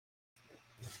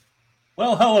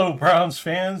Well, hello, Browns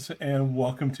fans, and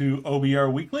welcome to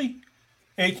OBR Weekly,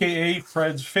 aka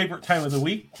Fred's favorite time of the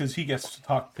week because he gets to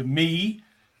talk to me,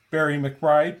 Barry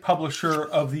McBride, publisher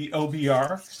of the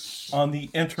OBR, on the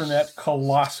internet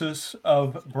colossus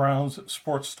of Browns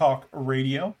Sports Talk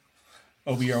Radio,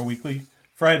 OBR Weekly.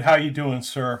 Fred, how you doing,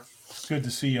 sir? Good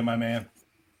to see you, my man.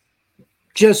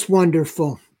 Just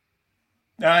wonderful.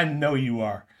 I know you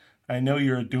are. I know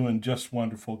you're doing just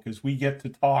wonderful because we get to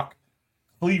talk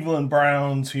Cleveland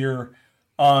Browns here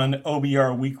on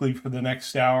OBR Weekly for the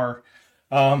next hour.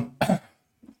 Um,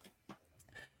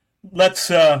 let's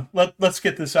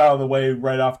get this out of the way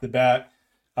right off the bat.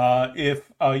 If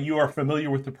you are familiar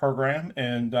with the program,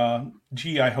 and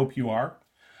gee, I hope you are.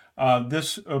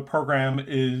 This program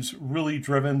is really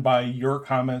driven by your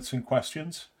comments and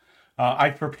questions.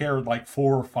 I prepared like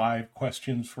 4 or 5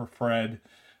 questions for Fred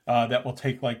that will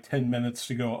take like 10 minutes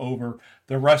to go over.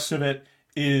 The rest of it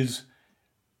is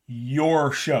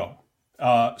your show.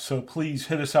 So please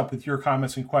hit us up with your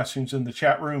comments and questions in the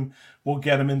chat room. We'll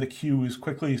get them in the queue as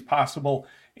quickly as possible,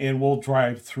 and we'll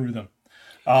drive through them.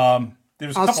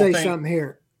 There's a I'll couple say things. something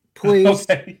here. Please,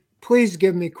 Okay. please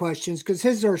give me questions because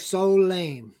his are so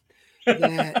lame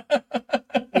that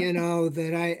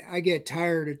that I get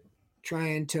tired of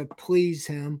trying to please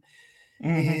him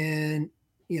Mm-hmm.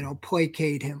 and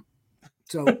placate him.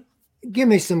 So give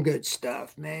me some good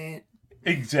stuff, man.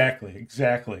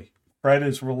 Exactly. Fred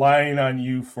is relying on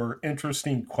you for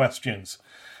interesting questions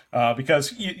because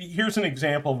here's an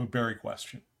example of a Barry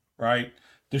question, right?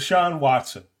 Deshaun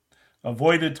Watson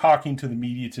avoided talking to the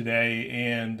media today,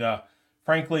 and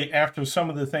frankly, after some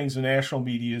of the things the national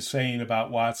media is saying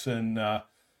about Watson,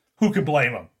 who can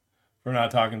blame him for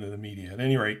not talking to the media? At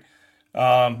any rate,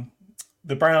 um,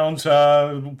 the Browns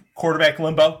quarterback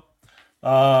limbo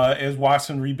as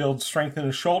Watson rebuilds strength in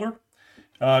his shoulder.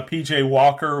 PJ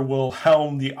Walker will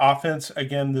helm the offense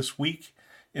again this week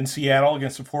in Seattle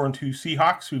against the 4-2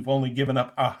 Seahawks, who've only given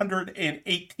up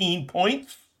 118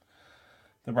 points.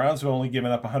 The Browns have only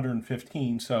given up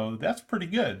 115, so that's pretty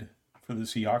good for the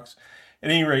Seahawks. At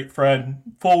any rate, Fred,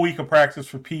 full week of practice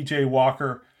for PJ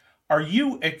Walker. Are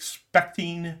you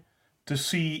expecting to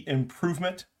see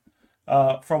improvement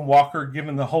from Walker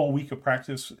given the whole week of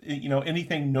practice?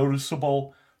 Anything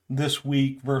noticeable this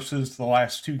week versus the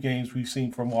last 2 games we've seen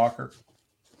from Walker?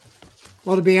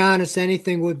 Well, to be honest,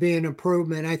 anything would be an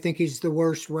improvement. I think he's the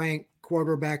worst ranked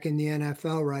quarterback in the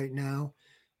NFL right now,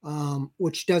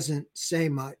 which doesn't say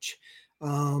much.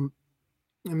 Um,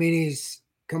 I mean, he's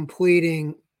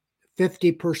completing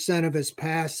 50% of his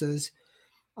passes.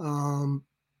 Um,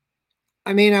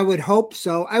 I mean, I would hope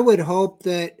so. I would hope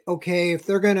that, okay, if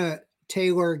they're going to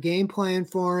tailor a game plan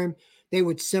for him, they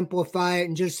would simplify it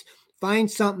and just find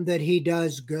something that he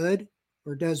does good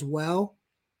or does well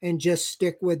and just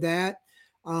stick with that.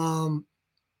 Um,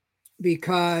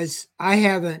 because I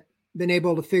haven't been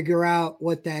able to figure out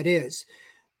what that is.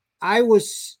 I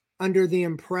was under the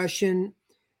impression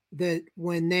that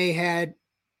when they had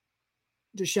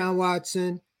Deshaun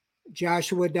Watson,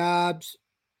 Joshua Dobbs,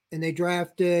 and they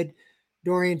drafted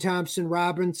Dorian Thompson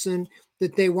Robinson,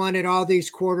 that they wanted all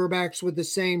these quarterbacks with the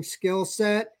same skill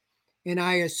set. And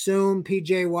I assume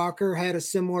PJ Walker had a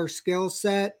similar skill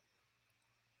set.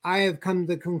 I have come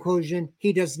to the conclusion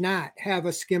he does not have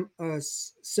a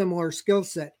similar skill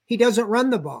set. He doesn't run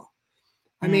the ball.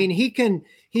 I Mm. mean, he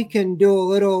can do a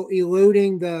little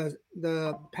eluding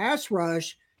the pass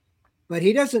rush, but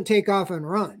he doesn't take off and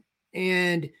run.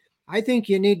 And I think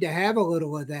you need to have a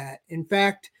little of that. In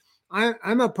fact,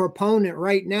 I'm a proponent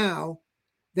right now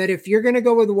that if you're going to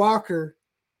go with Walker,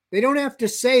 they don't have to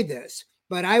say this,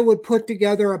 but I would put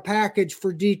together a package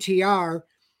for DTR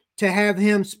to have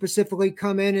him specifically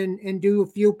come in and do a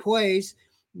few plays,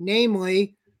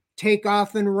 namely take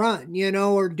off and run,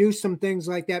 or do some things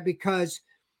like that because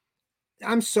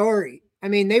I'm sorry. I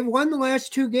mean, they won the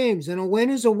last 2 games, and a win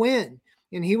is a win.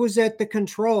 And he was at the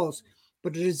controls.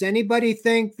 But does anybody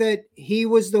think that he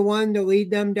was the one to lead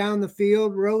them down the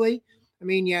field, really? I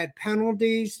mean, you had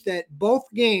penalties that both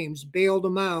games bailed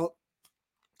him out.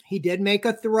 He did make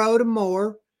a throw to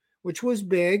Moore, which was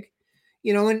big,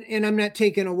 and I'm not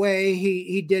taking away.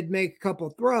 He did make a couple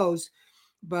throws,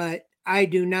 but I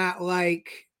do not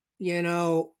like,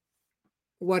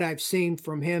 what I've seen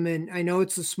from him. And I know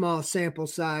it's a small sample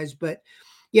size, but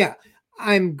yeah,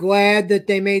 I'm glad that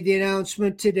they made the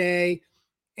announcement today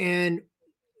and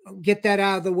get that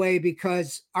out of the way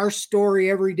because our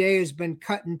story every day has been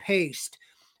cut and paste.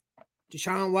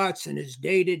 Deshaun Watson is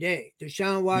day to day. Deshaun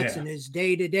Yeah. Watson is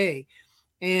day to day.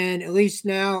 And at least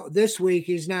now this week,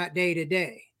 he's not day to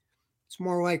day. It's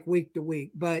more like week to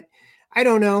week. But I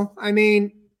don't know. I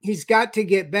mean, he's got to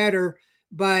get better.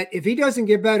 But if he doesn't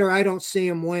get better, I don't see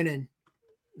him winning.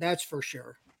 That's for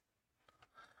sure.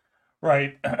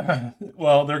 Right.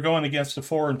 Well, they're going against a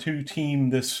 4-2 team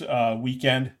this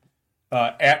weekend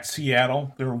at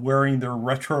Seattle. They're wearing their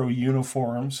retro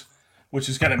uniforms, which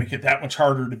is going to make it that much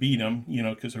harder to beat them,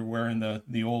 because they're wearing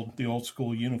the old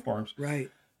school uniforms. Right.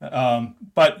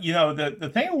 But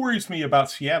the thing that worries me about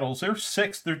Seattle is they're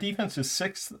sixth. Their defense is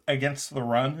sixth against the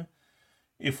run.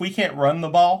 If we can't run the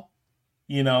ball,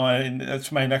 and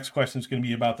that's my next question is going to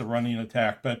be about the running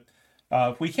attack. But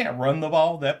if we can't run the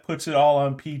ball, that puts it all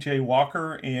on PJ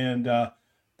Walker, and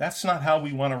that's not how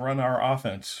we want to run our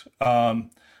offense.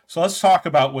 So let's talk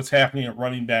about what's happening at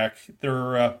running back.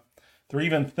 They're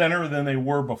even thinner than they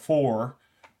were before.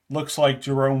 Looks like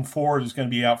Jerome Ford is going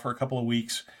to be out for a couple of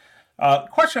weeks. The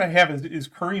question I have is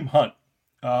Kareem Hunt.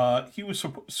 He was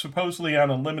supposedly on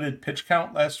a limited pitch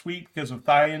count last week because of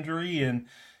thigh injury, and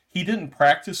he didn't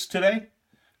practice today.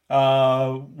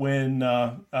 When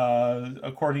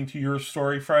according to your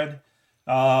story, Fred,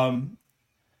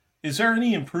 is there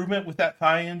any improvement with that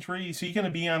thigh injury? Is he going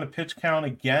to be on a pitch count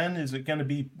again? Is it going to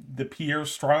be the Pierre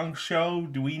Strong show?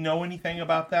 Do we know anything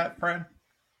about that, Fred?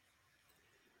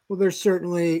 Well, they're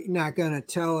certainly not going to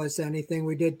tell us anything.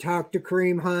 We did talk to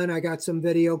Kareem Hunt. I got some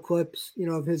video clips,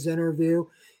 of his interview.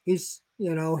 He's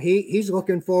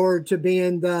looking forward to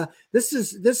being this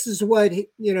is what it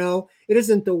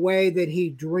isn't the way that he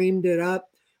dreamed it up,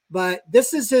 but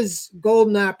this is his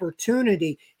golden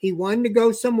opportunity. He wanted to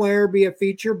go somewhere, be a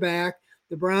feature back.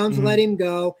 The Browns let him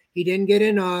go. He didn't get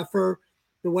an offer.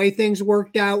 The way things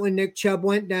worked out when Nick Chubb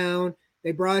went down,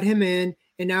 they brought him in,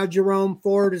 and now Jerome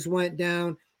Ford has went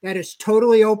down. That has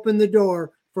totally opened the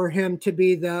door for him to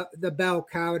be the bell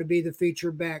cow, to be the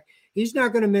feature back. He's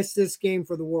not going to miss this game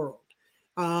for the world.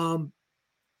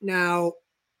 Now,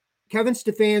 Kevin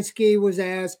Stefanski was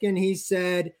asking, he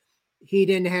said he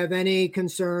didn't have any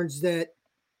concerns that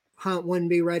Hunt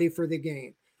wouldn't be ready for the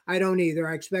game. I don't either.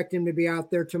 I expect him to be out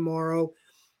there tomorrow.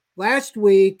 Last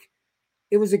week,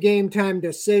 it was a game time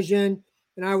decision,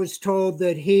 and I was told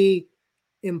that he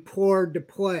implored to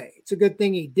play. It's a good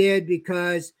thing he did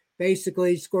because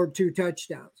basically he scored 2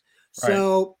 touchdowns. Right.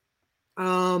 So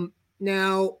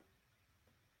now,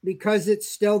 because it's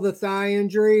still the thigh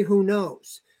injury, who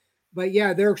knows? But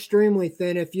yeah, they're extremely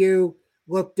thin. If you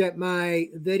looked at my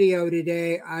video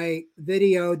today, I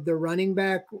videoed the running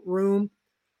back room.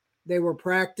 They were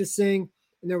practicing,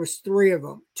 and there was 3 of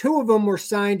them. 2 of them were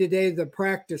signed today to the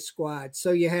practice squad.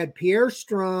 So you had Pierre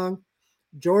Strong,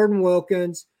 Jordan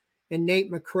Wilkins, and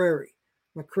Nate McCrary.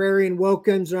 McCrary and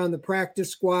Wilkins are on the practice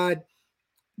squad.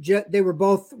 They were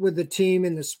both with the team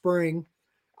in the spring.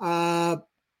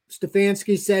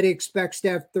 Stefanski said he expects to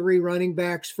have 3 running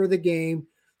backs for the game.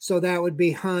 So that would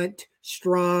be Hunt,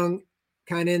 Strong,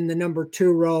 kind of in the number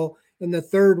 2 role. And the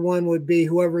third one would be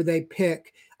whoever they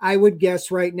pick. I would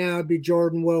guess right now it'd be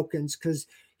Jordan Wilkins because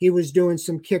he was doing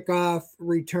some kickoff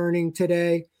returning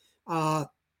today.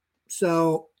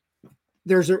 So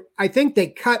I think they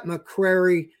cut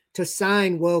McCrary to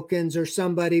sign Wilkins or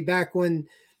somebody back when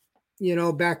they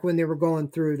were going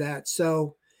through that.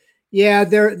 So yeah,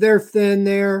 they're thin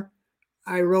there.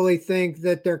 I really think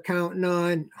that they're counting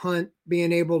on Hunt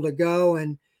being able to go,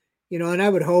 and I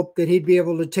would hope that he'd be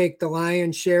able to take the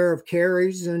lion's share of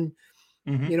carries, and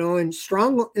and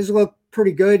Strong has looked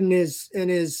pretty good in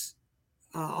his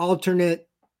alternate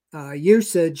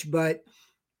usage, but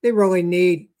they really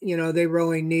need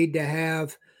to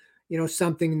have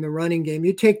something in the running game.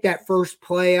 You take that first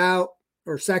play out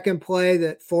or second play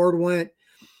that Ford went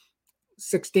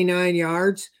 69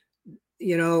 yards,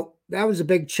 that was a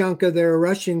big chunk of their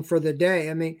rushing for the day.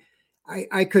 I mean,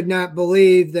 I could not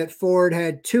believe that Ford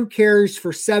had 2 carries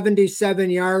for 77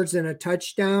 yards and a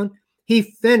touchdown. He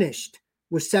finished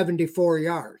with 74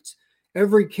 yards.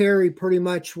 Every carry pretty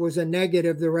much was a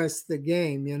negative the rest of the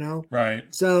game, Right.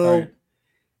 So, right.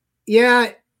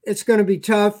 Yeah, it's going to be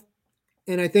tough.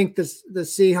 And I think the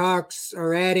Seahawks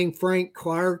are adding Frank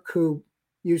Clark, who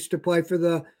used to play for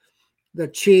the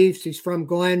Chiefs. He's from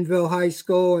Glenville High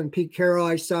School, and Pete Carroll,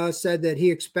 I saw, said that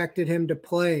he expected him to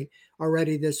play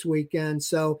already this weekend.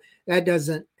 So that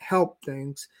doesn't help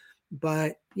things.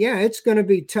 But yeah, it's going to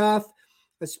be tough,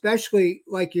 especially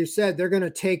like you said, they're going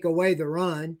to take away the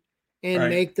run and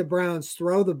make the Browns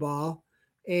throw the ball.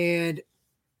 And,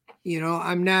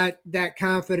 I'm not that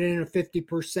confident in a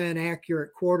 50%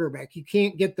 accurate quarterback. You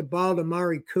can't get the ball to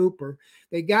Mari Cooper.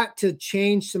 They got to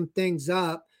change some things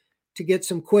up to get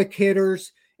some quick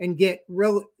hitters and get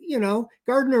real,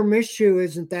 Gardner Minshew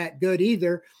isn't that good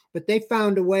either, but they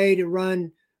found a way to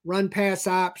run pass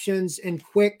options and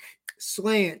quick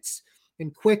slants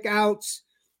and quick outs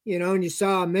and you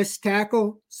saw a missed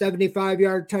tackle,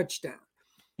 75-yard touchdown,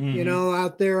 Mm-hmm.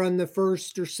 out there on the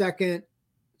first or second,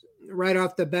 right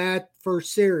off the bat,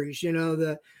 first series,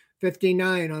 the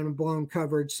 59 on a blown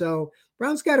coverage. So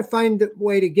Brown's got to find a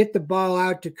way to get the ball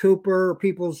out to Cooper,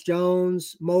 Peoples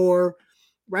Jones, Moore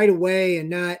right away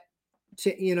and not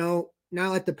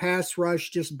let the pass rush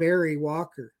just bury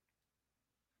Walker.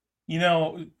 You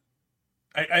know,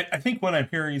 I think what I'm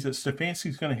hearing is that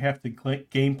Stefanski's going to have to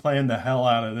game plan the hell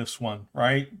out of this one,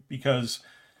 right? Because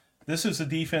this is a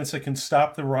defense that can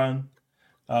stop the run.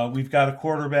 We've got a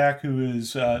quarterback who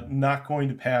is not going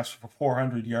to pass for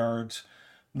 400 yards.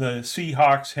 The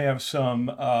Seahawks have some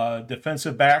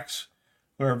defensive backs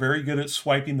who are very good at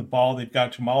swiping the ball. They've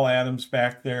got Jamal Adams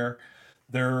back there.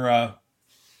 They're,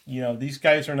 these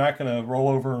guys are not going to roll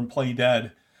over and play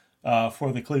dead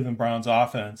for the Cleveland Browns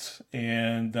offense.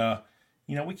 And,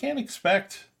 we can't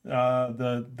expect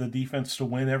the defense to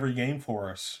win every game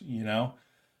for us,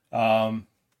 um,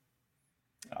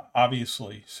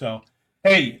 obviously. So,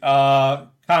 hey,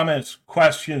 comments,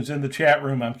 questions in the chat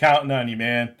room. I'm counting on you,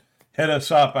 man. Hit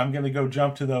us up. I'm going to go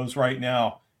jump to those right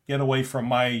now. Get away from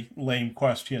my lame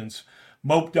questions.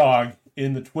 Mope Dog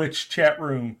in the Twitch chat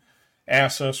room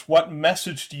asks us, what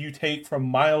message do you take from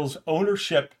Miles'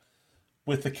 ownership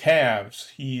with the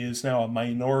Cavs? He is now a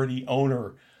minority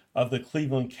owner of the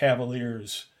Cleveland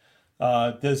Cavaliers.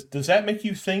 Does that make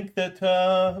you think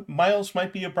that Miles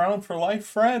might be a Brown for life,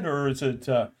 Fred, or is it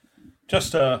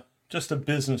just a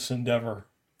business endeavor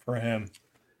for him?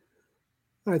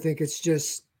 I think it's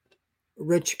just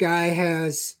rich guy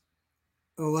has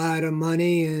a lot of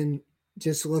money and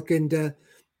just looking to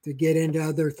get into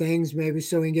other things, maybe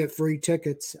so he can get free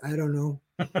tickets. I don't know.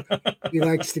 He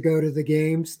likes to go to the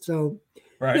games. So,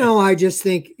 Right. I just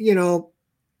think,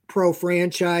 pro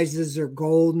franchises are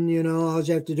golden. All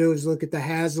you have to do is look at the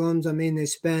Haslams. I mean, they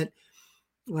spent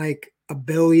like $1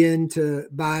 billion to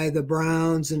buy the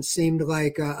Browns and seemed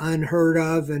like unheard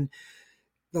of. And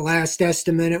the last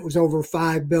estimate, it was over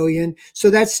 $5 billion. So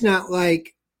that's not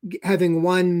like having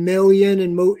 1 million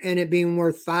and it being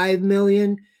worth 5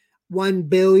 million. 1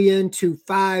 billion to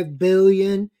 5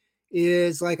 billion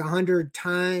is like 100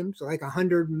 times, like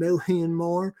 100 million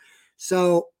more.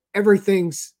 So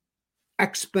everything's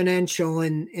exponential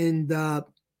in the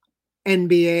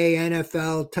NBA,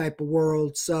 NFL type of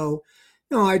world. So,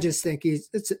 no, I just think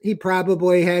he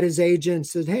probably had his agent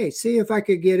said, hey, see if I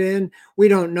could get in. We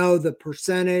don't know the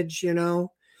percentage,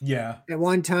 Yeah. At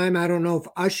one time, I don't know if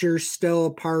Usher's still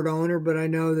a part owner, but I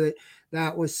know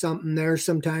that was something there.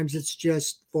 Sometimes it's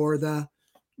just for the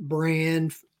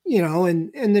brand,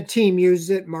 and the team uses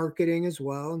it marketing as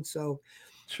well. And so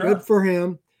good Sure. for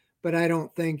him. But I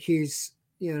don't think he's,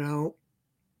 in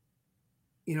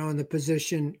the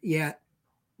position yet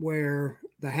where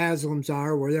the Haslams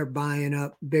are, where they're buying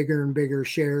up bigger and bigger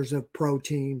shares of pro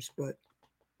teams. But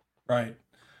Right.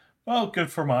 Well,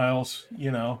 good for Miles.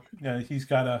 He's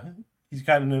got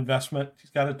an investment.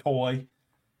 He's got a toy,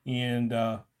 and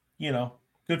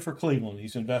good for Cleveland.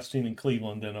 He's investing in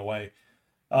Cleveland in a way.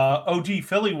 OG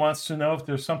Philly wants to know if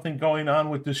there's something going on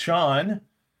with Deshaun,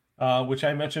 which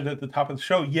I mentioned at the top of the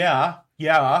show. Yeah.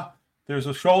 There's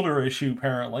a shoulder issue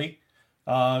apparently.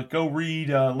 Go read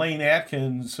Lane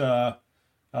Atkins,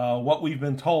 What We've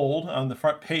Been Told, on the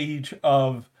front page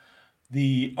of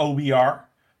the OBR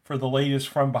for the latest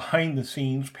from behind the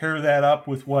scenes. Pair that up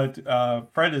with what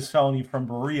Fred is telling you from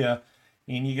Berea,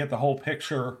 and you get the whole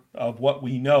picture of what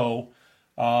we know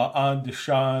on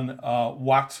Deshaun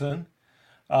Watson.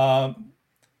 Now,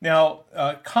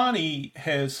 Connie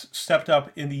has stepped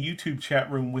up in the YouTube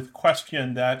chat room with a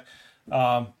question that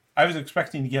I was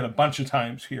expecting to get a bunch of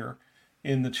times here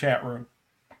in the chat room,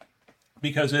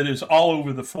 because it is all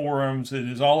over the forums. It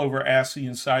is all over Ask the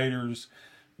Insiders,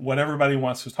 what everybody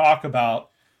wants to talk about,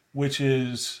 which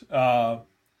is,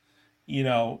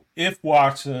 if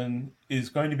Watson is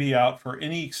going to be out for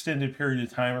any extended period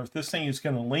of time, or if this thing is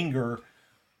going to linger,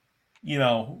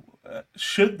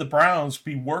 should the Browns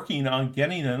be working on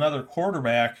getting another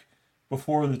quarterback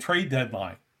before the trade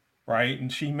deadline, right?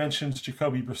 And she mentions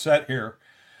Jacoby Brissett here,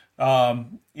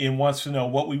 and wants to know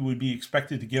what we would be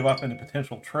expected to give up in a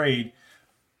potential trade.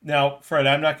 Now, Fred,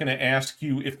 I'm not going to ask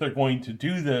you if they're going to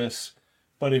do this,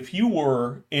 but if you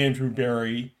were Andrew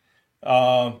Berry,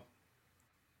 what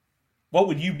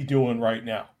would you be doing right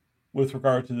now with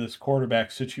regard to this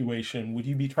quarterback situation? Would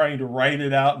you be trying to write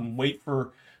it out and wait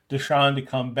for Deshaun to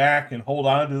come back and hold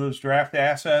on to those draft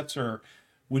assets, or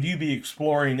would you be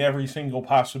exploring every single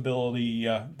possibility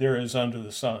there is under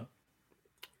the sun?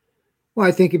 Well,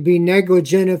 I think it'd be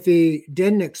negligent if he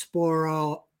didn't explore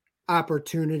all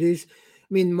opportunities.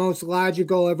 mean, the most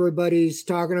logical everybody's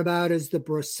talking about is the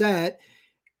Brissett,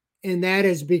 and that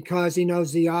is because he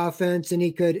knows the offense and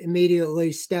he could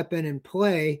immediately step in and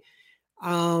play.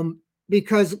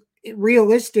 Because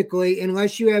realistically,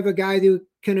 unless you have a guy who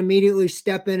can immediately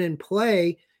step in and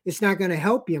play, it's not going to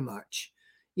help you much.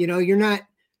 They're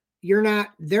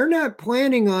not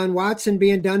planning on Watson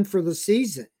being done for the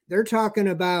season. They're talking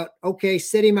about, okay,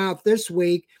 sit him out this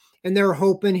week, and they're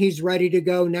hoping he's ready to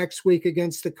go next week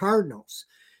against the Cardinals,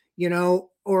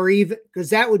 or even because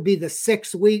that would be the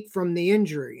 6th week from the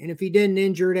injury. And if he didn't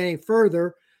injure it any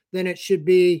further, then it should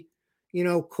be,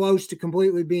 close to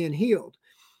completely being healed.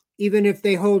 Even if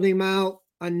they hold him out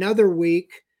another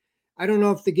week, I don't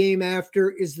know if the game after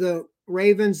is the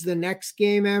Ravens the next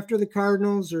game after the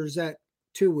Cardinals, or is that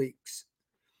 2 weeks?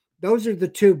 Those are the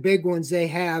two big ones they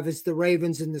have, is the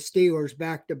Ravens and the Steelers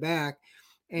back to back.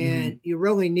 And you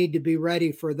really need to be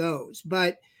ready for those.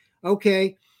 But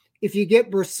okay, if you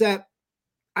get Brissett,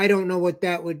 I don't know what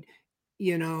that would,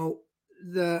 he's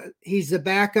the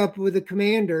backup with the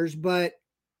Commanders, but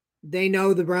they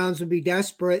know the Browns would be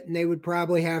desperate and they would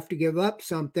probably have to give up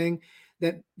something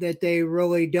that they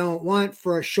really don't want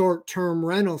for a short-term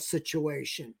rental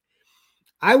situation.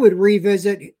 I would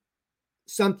revisit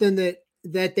something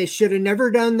that they should have never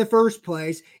done in the first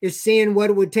place, is seeing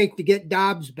what it would take to get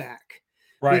Dobbs back.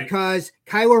 Right. Because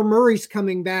Kyler Murray's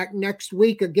coming back next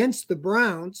week against the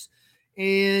Browns,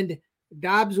 and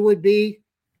Dobbs would be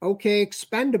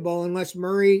expendable unless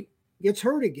Murray gets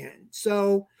hurt again.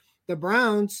 So the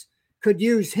Browns could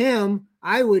use him.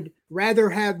 I would rather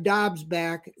have Dobbs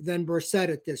back than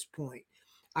Brissett at this point.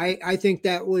 I think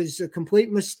that was a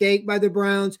complete mistake by the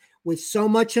Browns, with so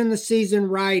much in the season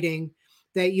riding,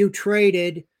 that you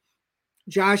traded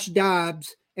Josh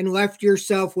Dobbs and left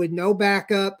yourself with no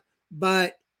backup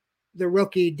but the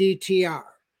rookie DTR.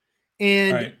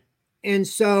 And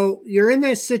so you're in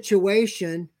this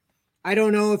situation. I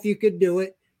don't know if you could do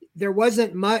it. There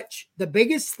wasn't much. The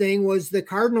biggest thing was the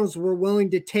Cardinals were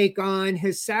willing to take on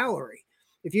his salary.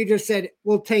 If you just said,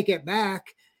 we'll take it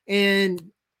back and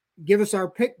give us our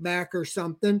pick back or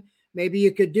something, maybe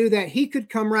you could do that. He could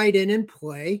come right in and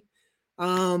play.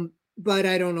 But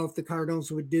I don't know if the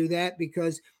Cardinals would do that,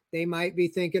 because they might be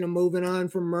thinking of moving on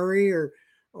from Murray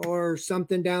or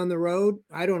something down the road.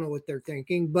 I don't know what they're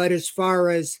thinking. But as far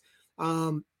as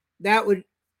that would,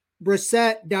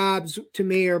 Brissett, Dobbs, to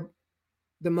me, are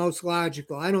the most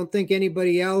logical. I don't think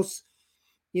anybody else,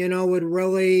 would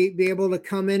really be able to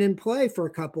come in and play for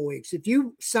a couple weeks. If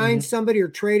you signed somebody or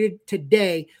traded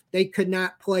today, they could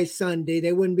not play Sunday.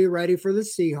 They wouldn't be ready for the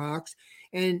Seahawks.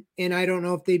 And I don't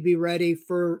know if they'd be ready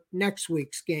for next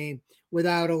week's game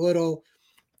without a little,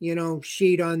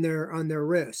 sheet on their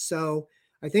wrist. So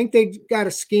I think they got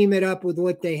to scheme it up with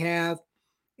what they have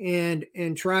and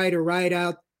try to ride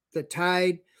out the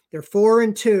tide. They're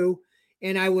 4-2,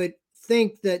 and I would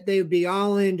think that they would be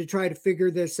all in to try to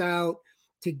figure this out,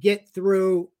 to get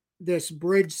through this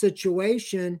bridge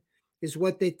situation is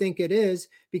what they think it is,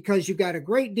 because you got a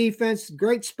great defense,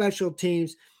 great special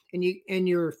teams, and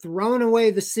you're throwing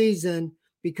away the season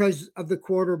because of the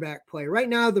quarterback play. Right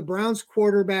now, the Browns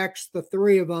quarterbacks, the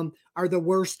three of them, are the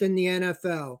worst in the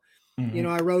NFL.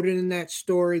 I wrote it in that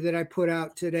story that I put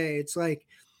out today. It's like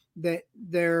that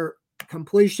their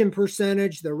completion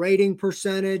percentage, the rating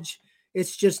percentage,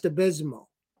 it's just abysmal.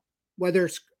 Whether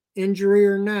it's injury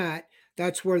or not,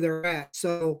 that's where they're at.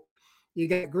 So you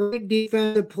got great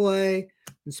defensive play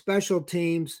and special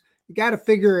teams. You got to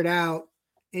figure it out.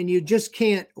 And you just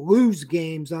can't lose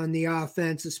games on the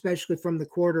offense, especially from the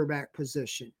quarterback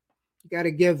position. You got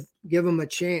to give them a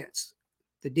chance.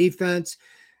 The defense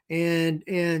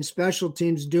and special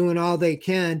teams doing all they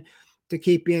can to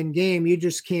keep you in game. You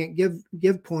just can't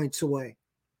give points away.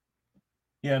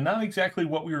 Yeah, not exactly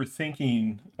what we were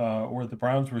thinking, or the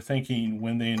Browns were thinking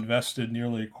when they invested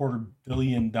nearly $250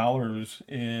 million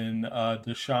in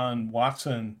Deshaun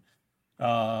Watson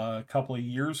a couple of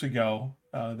years ago,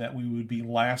 that we would be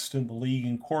last in the league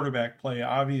in quarterback play,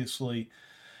 obviously.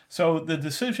 So the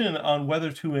decision on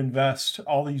whether to invest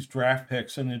all these draft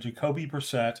picks in a Jacoby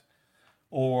Brissett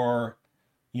or,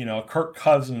 Kirk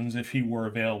Cousins, if he were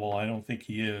available, I don't think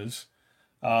he is,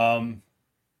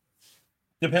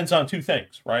 depends on two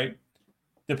things, right?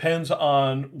 Depends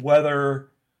on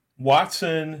whether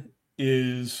Watson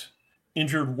is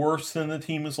injured worse than the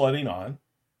team is letting on,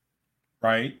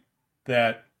 right?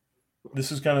 That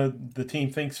the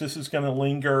team thinks this is going to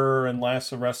linger and last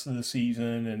the rest of the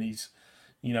season, and he's,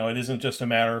 it isn't just a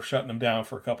matter of shutting him down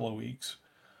for a couple of weeks.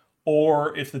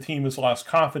 Or if the team has lost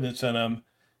confidence in him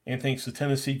and thinks the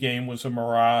Tennessee game was a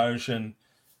mirage and,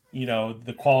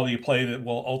 the quality of play that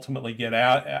will ultimately get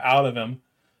out of him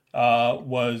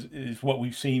is what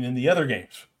we've seen in the other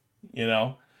games, you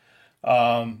know.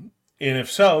 And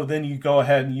if so, then you go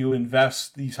ahead and you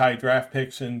invest these high draft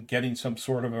picks in getting some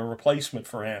sort of a replacement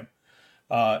for him.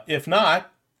 If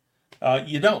not,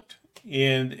 you don't.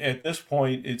 And at this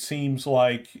point, it seems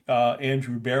like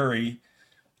Andrew Berry,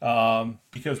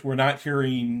 because we're not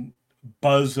hearing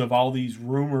buzz of all these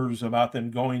rumors about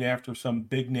them going after some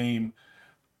big name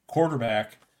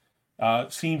quarterback,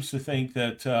 seems to think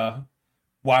that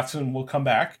Watson will come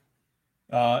back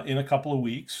in a couple of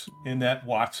weeks, and that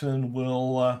Watson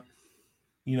will,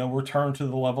 return to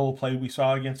the level of play we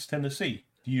saw against Tennessee.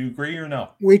 Do you agree or no?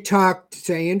 We talked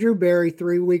to Andrew Berry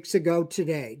 3 weeks ago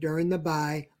today during the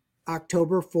bye,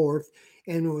 October 4th,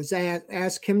 and was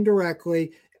asked him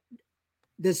directly,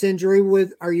 this injury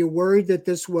are you worried that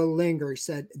this will linger? He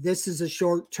said, this is a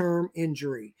short-term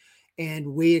injury,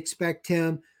 and we expect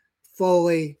him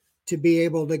fully to be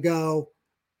able to go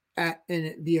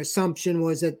and the assumption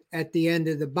was at the end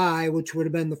of the bye, which would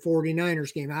have been the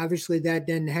 49ers game. Obviously, that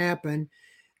didn't happen.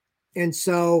 And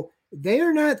so they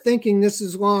are not thinking this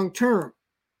is long term.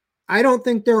 I don't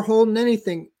think they're holding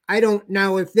anything. I don't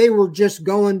now if they were just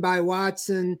going by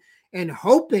Watson and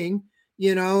hoping,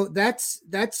 that's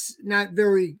not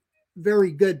very,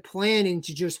 very good planning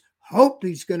to just hope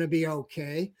he's going to be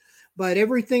okay. But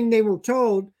everything they were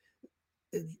told,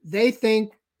 they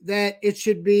think that it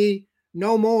should be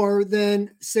no more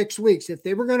than 6 weeks. If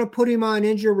they were going to put him on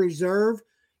injury reserve,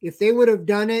 if they would have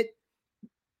done it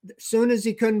as soon as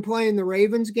he couldn't play in the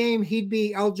Ravens game, he'd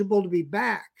be eligible to be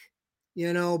back,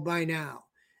 by now.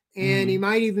 And he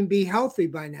might even be healthy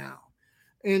by now.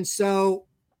 And so,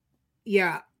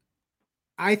 yeah,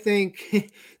 I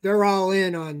think they're all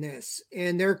in on this,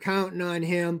 and they're counting on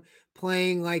him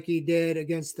playing like he did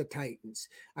against the Titans.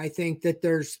 I think that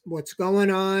what's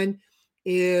going on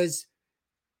is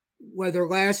whether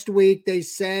last week they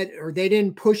said or they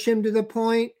didn't push him to the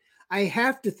point. I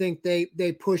have to think they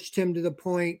pushed him to the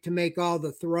point to make all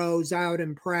the throws out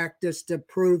in practice to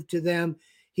prove to them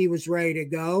he was ready to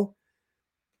go.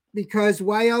 Because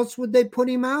why else would they put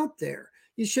him out there?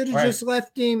 You should have just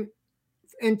left him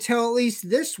until at least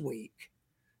this week,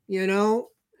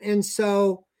 And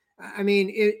so, I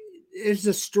mean, it's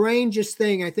the strangest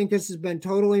thing. I think this has been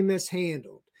totally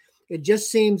mishandled. It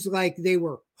just seems like they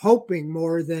were hoping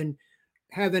more than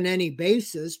having any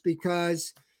basis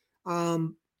because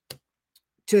to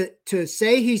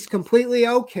say he's completely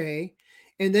okay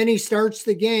and then he starts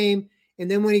the game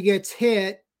and then when he gets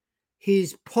hit,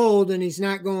 he's pulled and he's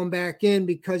not going back in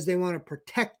because they want to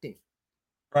protect him.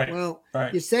 Right. Well,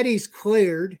 right. You said he's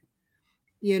cleared.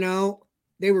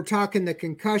 They were talking the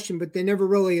concussion, but they never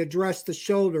really addressed the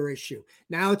shoulder issue.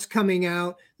 Now it's coming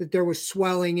out that there was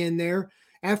swelling in there.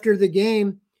 After the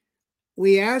game,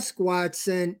 we asked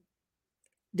Watson,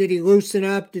 did he loosen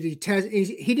up? Did he test?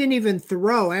 He didn't even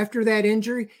throw. After that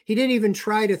injury, he didn't even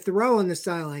try to throw on the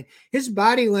sideline. His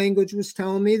body language was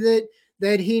telling me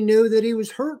that he knew that he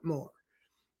was hurt more.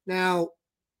 Now,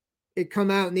 it come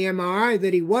out in the MRI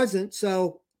that he wasn't,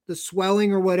 so the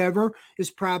swelling or whatever is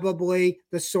probably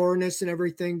the soreness and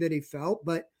everything that he felt,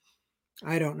 but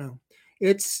I don't know.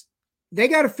 They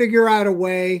got to figure out a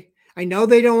way. I know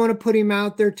they don't want to put him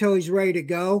out there till he's ready to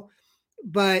go,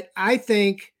 but I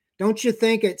think, don't you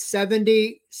think at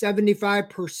 70,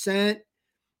 75%,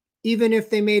 even if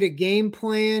they made a game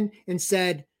plan and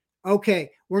said,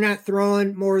 okay, we're not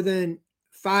throwing more than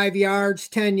 5 yards,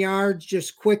 10 yards,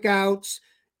 just quick outs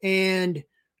and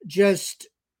just,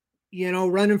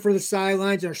 running for the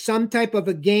sidelines or some type of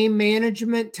a game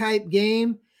management type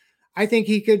game, I think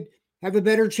he could have a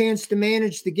better chance to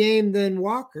manage the game than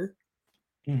Walker.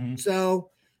 So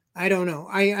I don't know.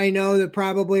 I know that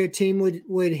probably a team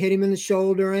would hit him in the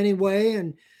shoulder anyway,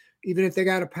 and even if they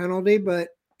got a penalty, but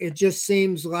it just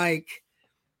seems like,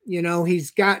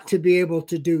 he's got to be able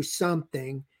to do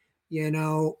something,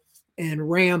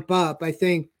 and ramp up. I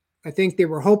think they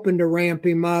were hoping to ramp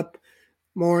him up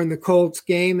more in the Colts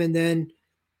game, and then,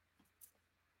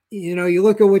 you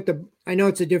look at I know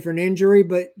it's a different injury,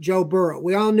 but Joe Burrow,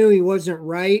 we all knew he wasn't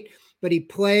right, but he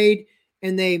played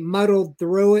and they muddled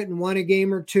through it and won a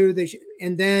game or two.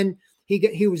 And then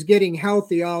he was getting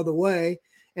healthy all the way,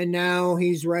 and now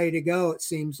he's ready to go, it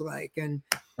seems like.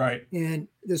 And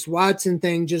this Watson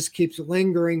thing just keeps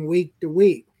lingering week to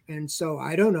week. And so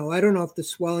I don't know. I don't know if the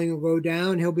swelling will go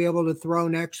down. He'll be able to throw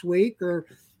next week or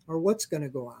what's going to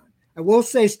go on. I will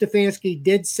say Stefanski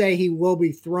did say he will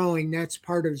be throwing. That's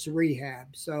part of his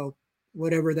rehab. So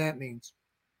whatever that means.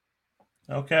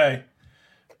 Okay.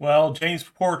 Well, James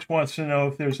Porch wants to know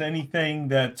if there's anything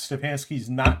that Stefanski's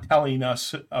not telling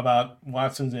us about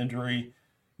Watson's injury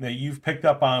that you've picked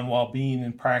up on while being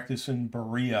in practice in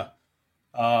Berea?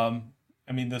 I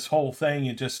mean, this whole thing,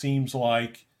 it just seems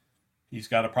like he's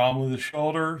got a problem with his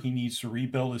shoulder. He needs to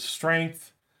rebuild his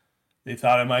strength. They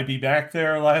thought it might be back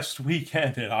there last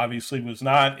weekend. It obviously was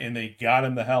not, and they got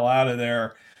him the hell out of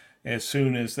there as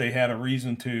soon as they had a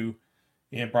reason to,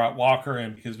 and brought Walker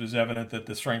in because it was evident that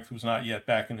the strength was not yet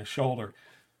back in his shoulder.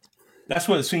 That's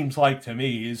what it seems like to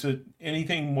me. Is it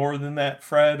anything more than that,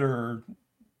 Fred, or,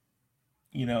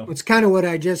 you know? It's kind of what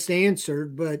I just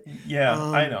answered, but Yeah,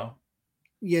 I know.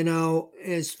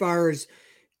 as far as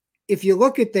if you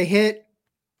look at the hit,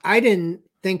 I didn't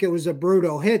think it was a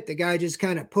brutal hit. The guy just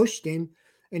kind of pushed him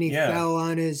and he fell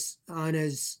on his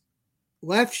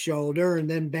left shoulder and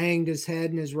then banged his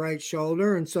head in his right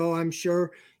shoulder. And so I'm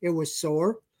sure it was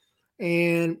sore.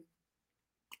 And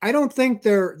I don't think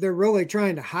they're really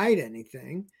trying to hide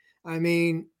anything. I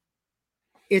mean,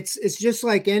 it's just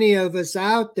like any of us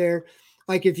out there.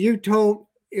 Like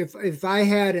if I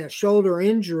had a shoulder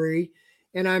injury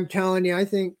and I'm telling you, I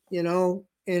think,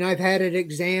 and I've had it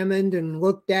examined and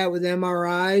looked at with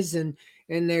MRIs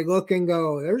and they look and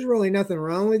go, there's really nothing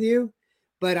wrong with you.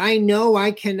 But I know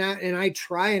I cannot, and I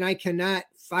try and I cannot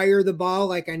fire the ball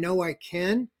like I know I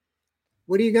can.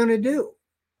 What are you going to do?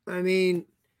 I mean,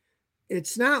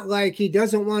 it's not like he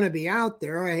doesn't want to be out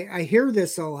there. I hear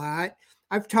this a lot.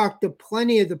 I've talked to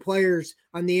plenty of the players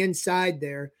on the inside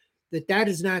there that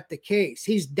is not the case.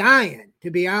 He's dying to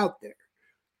be out there.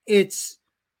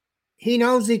 He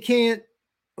knows he can't,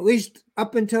 at least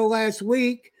up until last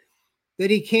week,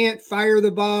 that he can't fire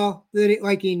the ball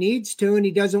like he needs to, and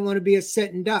he doesn't want to be a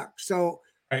sitting duck. So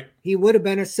He would have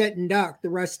been a sitting duck the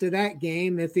rest of that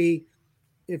game if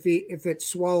it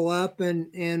swelled up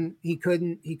and he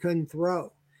couldn't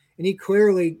throw. And he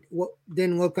clearly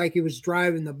didn't look like he was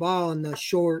driving the ball in the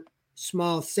short,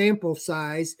 small sample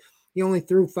size. He only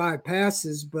threw 5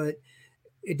 passes, but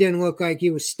it didn't look like he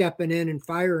was stepping in and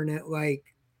firing it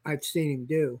like I've seen him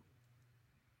do.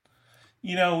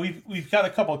 We've got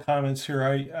a couple of comments here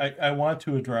I want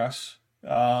to address.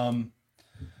 Let's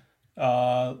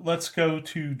go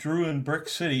to Drew in Brick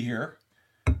City here.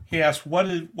 He asked, what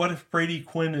if Brady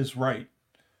Quinn is right?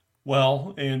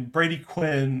 Well, and Brady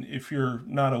Quinn, if you're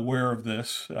not aware of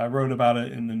this, I wrote about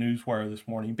it in the Newswire this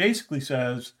morning, basically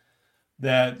said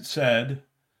that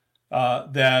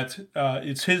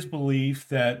it's his belief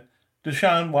that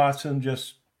Deshaun Watson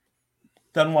just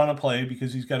doesn't want to play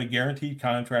because he's got a guaranteed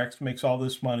contract, makes all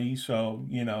this money. So,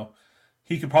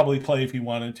 he could probably play if he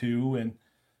wanted to. And,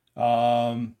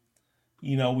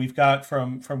 we've got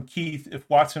from Keith, if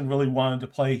Watson really wanted to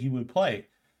play, he would play.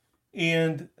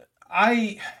 And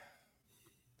I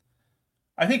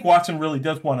think Watson really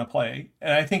does want to play.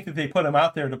 And I think that they put him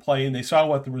out there to play and they saw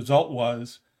what the result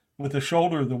was with the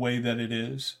shoulder the way that it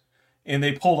is. And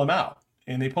they pulled him out.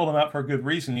 And they pulled him out for a good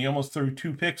reason. He almost threw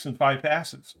 2 picks and 5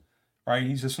 passes. Right?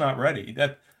 He's just not ready.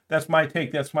 That's my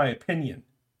take. That's my opinion,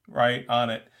 right,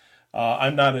 on it.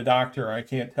 I'm not a doctor. I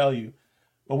can't tell you.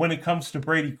 But when it comes to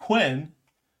Brady Quinn,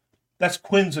 that's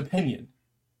Quinn's opinion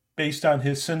based on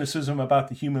his cynicism about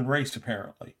the human race,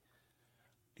 apparently.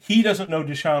 He doesn't know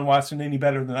Deshaun Watson any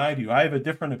better than I do. I have a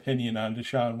different opinion on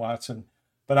Deshaun Watson,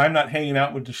 but I'm not hanging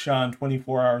out with Deshaun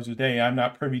 24 hours a day. I'm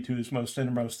not privy to his most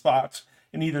innermost thoughts,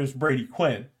 and neither is Brady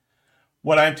Quinn.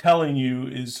 What I'm telling you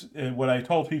is, what I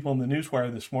told people in the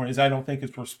Newswire this morning, is I don't think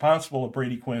it's responsible of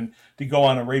Brady Quinn to go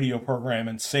on a radio program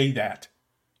and say that,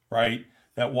 right?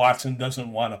 That Watson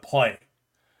doesn't want to play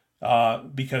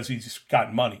because he's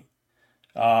got money.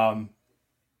 It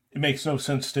makes no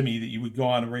sense to me that you would go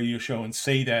on a radio show and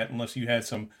say that unless you had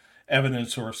some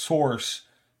evidence or a source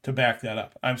to back that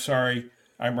up. I'm sorry,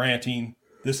 I'm ranting.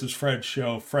 This is Fred's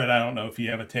show. Fred, I don't know if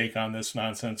you have a take on this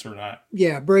nonsense or not.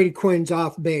 Yeah, Brady Quinn's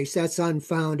off base. That's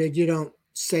unfounded. You don't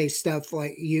say stuff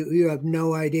like you have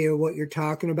no idea what you're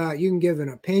talking about. You can give an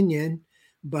opinion,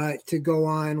 but to go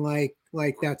on like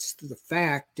that's the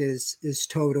fact is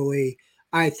totally,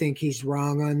 I think he's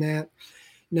wrong on that.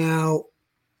 Now,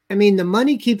 I mean, the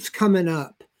money keeps coming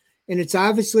up, and it's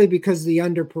obviously because of the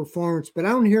underperformance, but I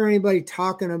don't hear anybody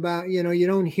talking about, you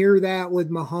don't hear that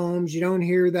with Mahomes. You don't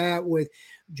hear that with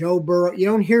Joe Burrow. You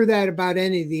don't hear that about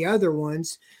any of the other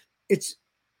ones. It's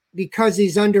because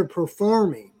he's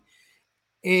underperforming.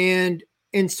 And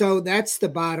so that's the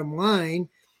bottom line.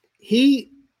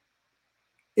 He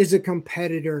is a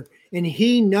competitor, and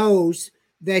he knows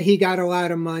that he got a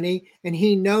lot of money, and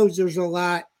he knows there's a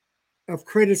lot of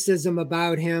criticism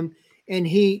about him. And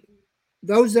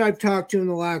those that I've talked to in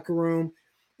the locker room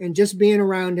and just being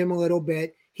around him a little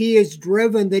bit, he is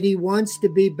driven that he wants to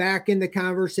be back in the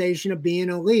conversation of being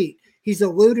elite. He's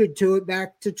alluded to it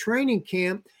back to training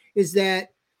camp, is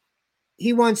that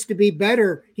he wants to be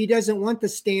better. He doesn't want the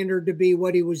standard to be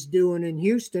what he was doing in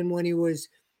Houston when he was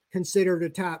considered a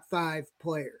top 5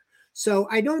 player. So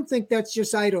I don't think that's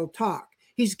just idle talk.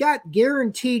 He's got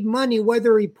guaranteed money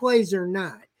whether he plays or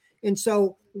not. And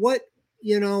so why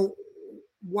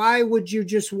would you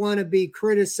just want to be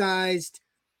criticized,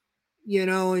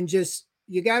 and just,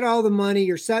 you got all the money,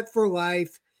 you're set for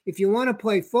life. If you want to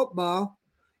play football,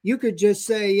 you could just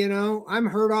say, I'm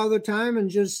hurt all the time and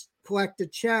just collect a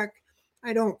check.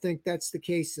 I don't think that's the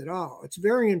case at all. It's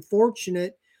very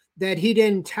unfortunate that he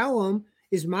didn't tell him,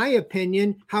 is my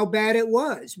opinion, how bad it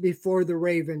was before the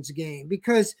Ravens game,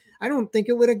 because I don't think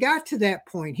it would have got to that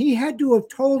point. He had to have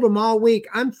told him all week,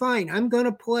 I'm fine, I'm going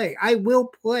to play, I will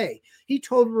play. He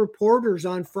told reporters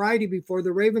on Friday before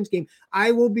the Ravens game,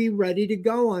 I will be ready to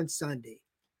go on Sunday.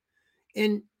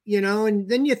 And, and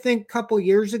then you think a couple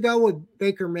years ago with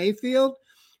Baker Mayfield,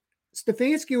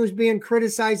 Stefanski was being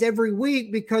criticized every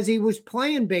week because he was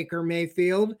playing Baker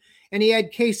Mayfield and he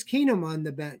had Case Keenum on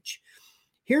the bench.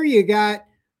 Here you got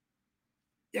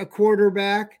a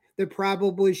quarterback that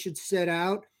probably should sit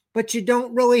out, but you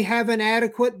don't really have an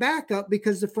adequate backup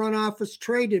because the front office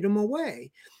traded him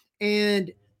away.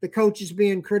 And the coach is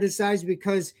being criticized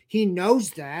because he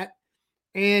knows that.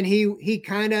 And he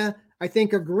kind of, I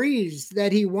think, agrees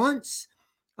that he wants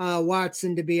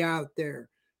Watson to be out there.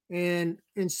 And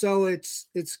so it's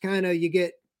kind of, you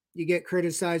get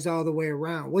criticized all the way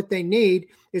around. What they need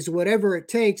is whatever it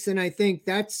takes. And I think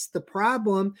that's the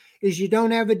problem, is you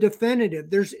don't have a definitive.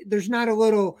 There's not a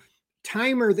little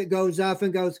timer that goes off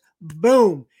and goes,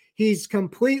 boom, he's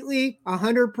completely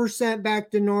 100%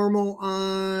 back to normal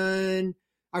on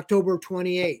October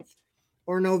 28th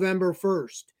or November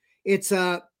 1st.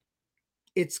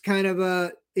 It's kind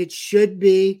of it should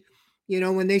be,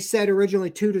 when they said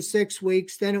originally 2 to 6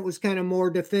 weeks, then it was kind of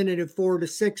more definitive 4 to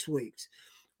 6 weeks.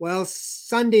 Well,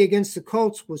 Sunday against the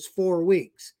Colts was 4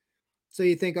 weeks. So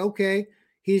you think, okay,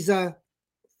 he's a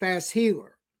fast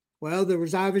healer. Well, there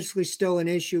was obviously still an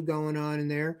issue going on in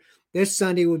there. This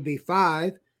Sunday would be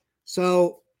 5.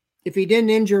 So if he didn't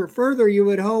injure it further, you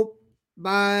would hope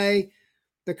by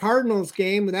the Cardinals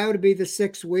game, that would be the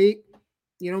 6th week,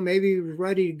 maybe he was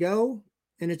ready to go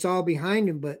and it's all behind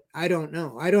him. But I don't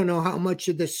know. I don't know how much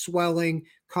of the swelling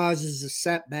causes a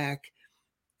setback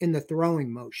in the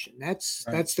throwing motion. That's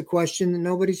the question that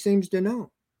nobody seems to know.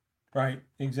 Right,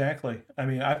 exactly. I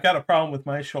mean, I've got a problem with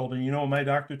my shoulder. You know what my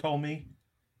doctor told me?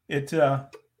 It'll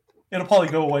probably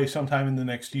go away sometime in the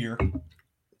next year.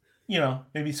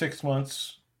 Maybe 6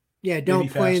 months. Yeah, don't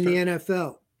play in the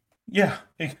NFL. Yeah,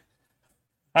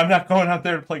 I'm not going out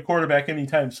there to play quarterback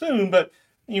anytime soon, but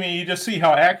you just see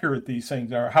how accurate these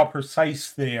things are, how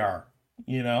precise they are,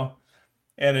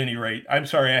 At any rate, I'm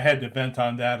sorry I had to vent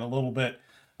on that a little bit.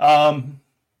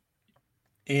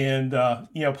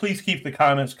 Please keep the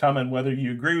comments coming, whether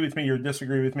you agree with me or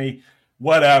disagree with me,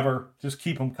 whatever, just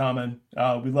keep them coming.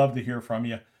 We love to hear from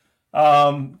you.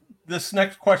 This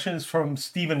next question is from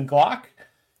Stephen Glock.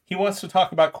 He wants to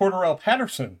talk about Cordarrelle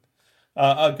Patterson,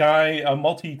 a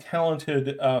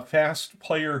multi-talented, fast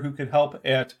player who could help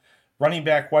at running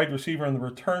back, wide receiver in the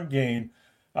return game.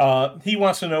 He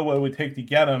wants to know what it would take to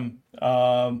get him.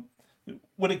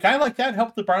 Would a guy like that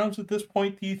help the Browns at this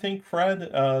point, do you think, Fred,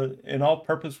 an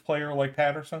all-purpose player like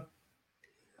Patterson?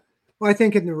 Well, I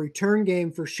think in the return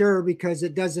game for sure, because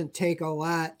it doesn't take a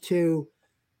lot to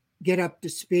get up to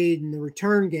speed in the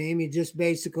return game. You just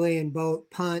basically, in both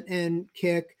punt and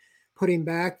kick, put him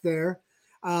back there.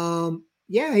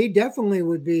 He definitely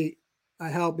would be a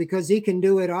help because he can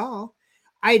do it all.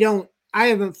 I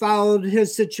haven't followed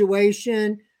his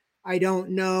situation. I don't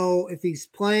know if he's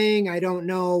playing. I don't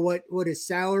know what his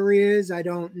salary is. I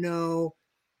don't know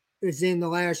if he's in the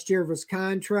last year of his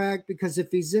contract, because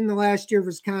if he's in the last year of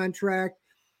his contract,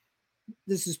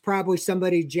 this is probably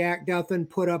somebody Jack Duffin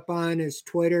put up on his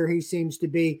Twitter. He seems to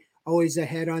be always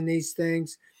ahead on these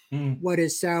things, what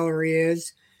his salary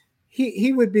is.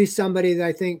 He would be somebody that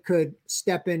I think could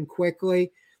step in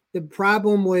quickly. The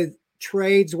problem with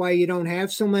trades, why you don't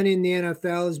have so many in the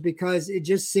NFL, is because it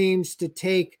just seems to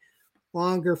take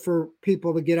longer for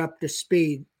people to get up to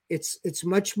speed. It's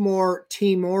much more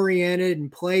team oriented and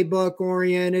playbook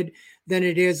oriented than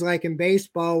it is like in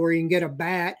baseball, where you can get a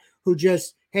bat who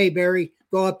just, hey, Barry,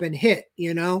 go up and hit.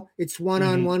 It's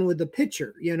one-on-one with the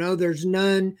pitcher. There's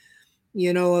none,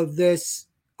 of this,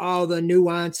 all the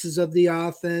nuances of the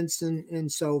offense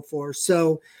and so forth.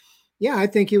 So yeah, I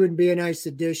think he would be a nice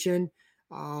addition.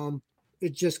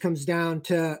 It just comes down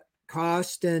to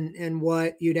cost and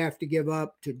what you'd have to give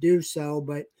up to do so.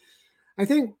 But I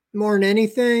think more than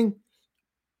anything,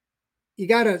 you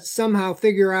got to somehow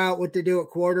figure out what to do at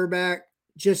quarterback,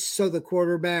 just so the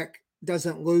quarterback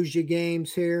doesn't lose you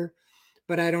games here,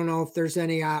 but I don't know if there's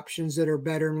any options that are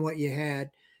better than what you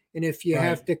had. And if you Right.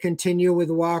 have to continue with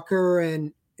Walker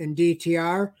and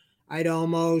DTR, I'd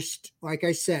almost, like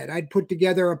I said, I'd put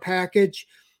together a package,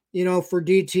 for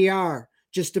DTR,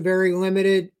 just a very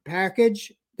limited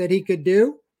package that he could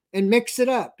do and mix it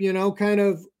up, kind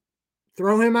of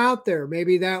throw him out there.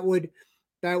 Maybe that would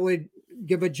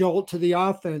give a jolt to the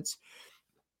offense.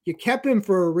 You kept him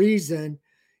for a reason.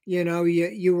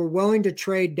 You were willing to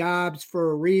trade Dobbs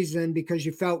for a reason because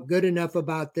you felt good enough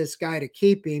about this guy to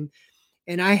keep him.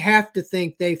 And I have to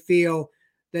think they feel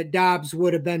that Dobbs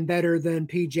would have been better than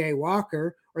PJ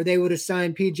Walker, or they would have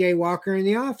signed PJ Walker in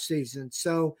the offseason.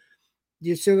 So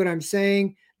you see what I'm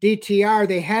saying? DTR,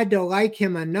 they had to like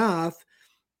him enough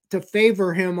to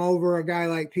favor him over a guy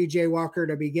like PJ Walker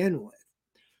to begin with.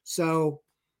 So,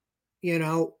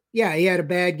 yeah, he had a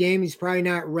bad game. He's probably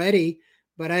not ready,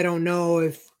 but I don't know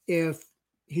if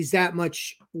he's that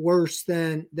much worse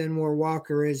than where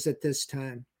Walker is at this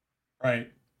time.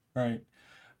 Right. Right.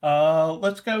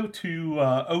 Let's go to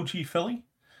OG Philly,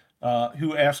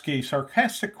 who asked a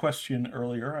sarcastic question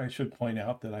earlier. I should point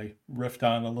out that I riffed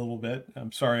on a little bit.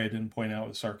 I'm sorry I didn't point out it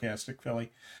was sarcastic,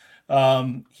 Philly.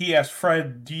 He asked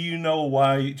Fred, do you know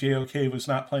why JOK was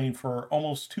not playing for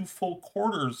almost 2 full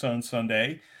quarters on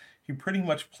Sunday? He pretty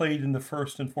much played in the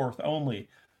first and fourth only.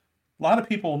 A lot of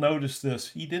people noticed this.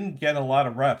 He didn't get a lot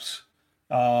of reps.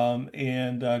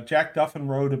 And Jack Duffin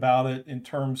wrote about it in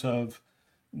terms of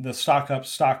the stock up,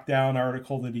 stock down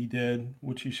article that he did,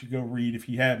 which you should go read if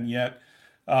you hadn't yet.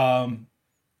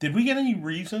 Did we get any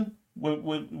reason?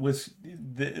 Was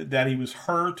that he was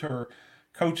hurt, or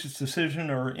coach's decision,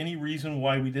 or any reason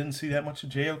why we didn't see that much of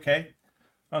JOK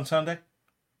on Sunday?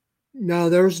 No,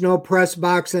 there was no press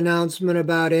box announcement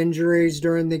about injuries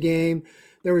during the game.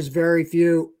 There was very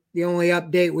few. The only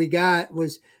update we got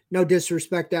was, no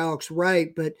disrespect to Alex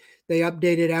Wright, but they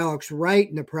updated Alex Wright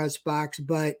in the press box,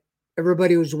 but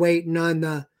everybody was waiting on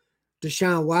the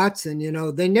Deshaun Watson.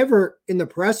 They never, in the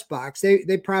press box,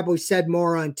 they probably said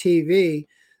more on TV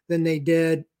than they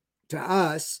did to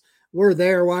us. We're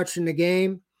there watching the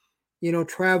game,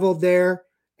 traveled there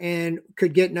and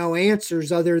could get no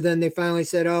answers other than they finally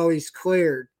said, oh, he's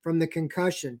cleared from the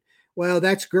concussion. Well,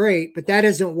 that's great, but that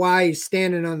isn't why he's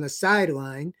standing on the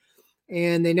sideline.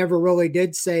 And they never really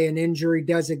did say an injury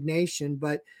designation.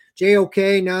 But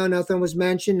JOK, no, nothing was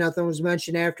mentioned. Nothing was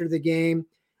mentioned after the game.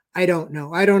 I don't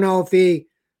know. I don't know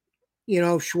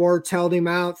if Schwartz held him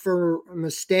out for a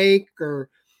mistake, or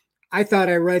I thought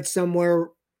I read somewhere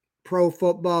Pro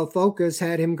Football Focus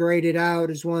had him graded out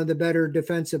as one of the better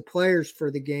defensive players for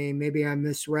the game. Maybe I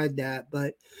misread that,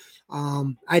 but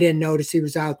I didn't notice he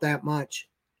was out that much.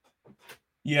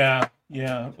 Yeah.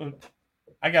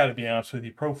 I got to be honest with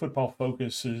you. Pro Football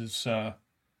Focus is sort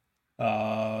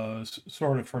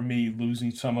of, for me,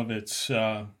 losing some of its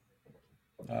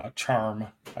charm,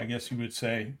 I guess you would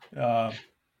say.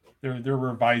 They're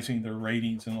revising their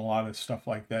ratings and a lot of stuff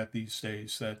like that these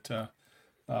days.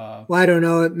 Well, I don't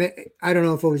know. I don't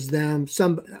know if it was them.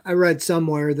 I read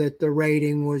somewhere that the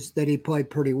rating was that he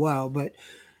played pretty well, but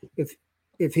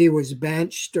if he was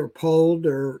benched or pulled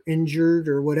or injured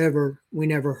or whatever, we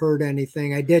never heard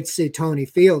anything. I did see Tony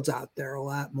Fields out there a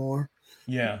lot more.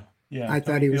 Yeah. I Tony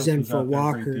thought he was Fields in was for out there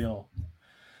a great Walker. deal.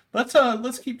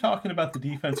 Let's keep talking about the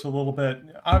defense a little bit.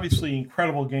 Obviously,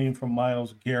 incredible game from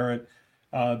Myles Garrett.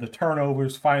 The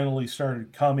turnovers finally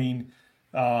started coming.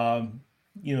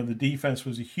 The defense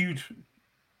was a huge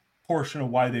portion of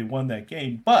why they won that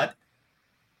game, but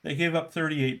they gave up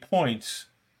 38 points.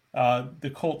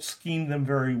 The Colts schemed them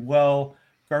very well.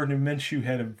 Gardner Minshew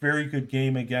had a very good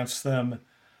game against them.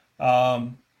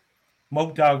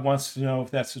 Moke Dog wants to know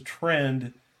if that's a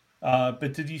trend.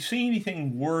 But did you see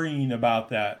anything worrying about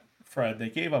that, Fred? They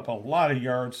gave up a lot of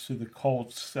yards to the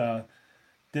Colts.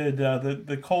 Did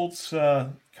the Colts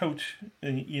coach,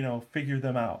 figure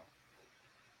them out?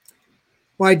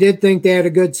 Well, I did think they had a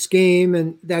good scheme,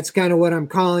 and that's kind of what I'm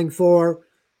calling for.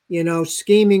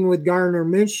 Scheming with Gardner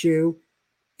Minshew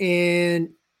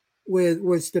and with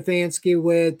Stefanski,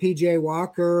 with PJ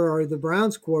Walker or the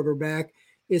Browns quarterback,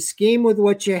 is scheme with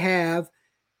what you have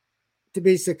to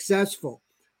be successful.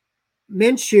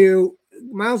 Minshew,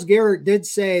 Myles Garrett did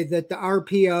say that the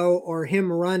RPO or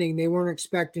him running, they weren't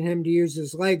expecting him to use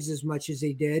his legs as much as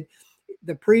he did.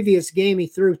 The previous game, he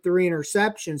threw 3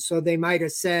 interceptions, so they might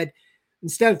have said,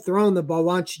 instead of throwing the ball,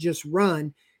 why don't you just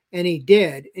run? And he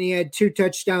did. And he had 2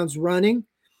 touchdowns running.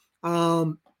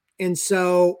 And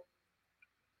so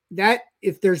that,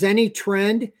 if there's any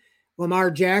trend,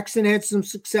 Lamar Jackson had some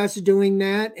success doing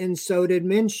that, and so did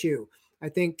Minshew. I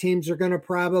think teams are going to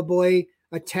probably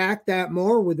attack that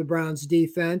more with the Browns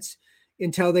defense.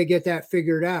 until they get that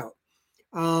figured out.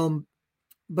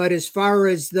 But as far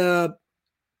as the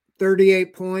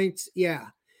 38 points, yeah.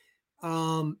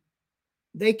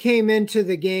 They came into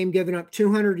the game giving up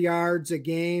 200 yards a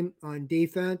game on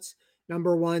defense,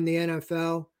 number one in the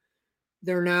NFL.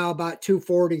 They're now about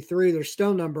 243. They're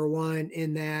still number one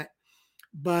in that.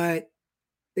 But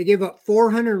they give up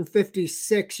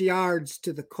 456 yards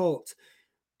to the Colts.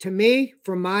 To me,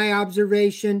 from my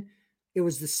observation, it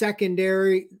was the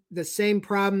secondary, the same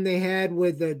problem they had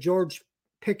with George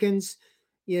Pickens,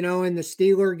 in the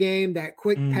Steeler game, that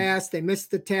quick pass. They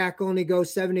missed the tackle and he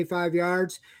goes 75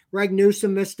 yards. Greg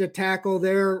Newsome missed a tackle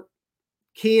there,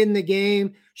 key in the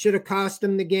game, should have cost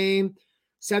him the game.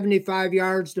 75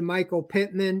 yards to Michael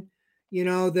Pittman,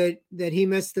 that he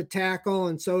missed the tackle,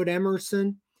 and so did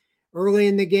Emerson. Early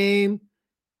in the game,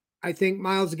 I think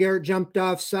Myles Garrett jumped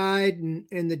offside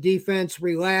and the defense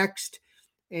relaxed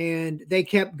and they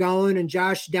kept going, and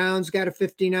Josh Downs got a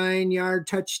 59-yard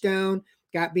touchdown,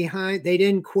 got behind. They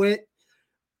didn't quit.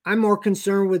 I'm more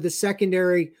concerned with the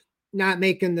secondary not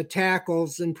making the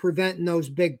tackles and preventing those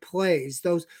big plays.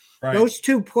 Those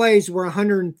two plays were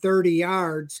 130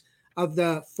 yards of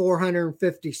the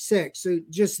 456. So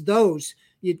just those,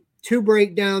 two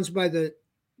breakdowns by the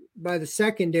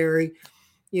secondary,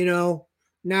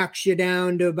 knocks you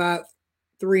down to about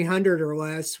 300 or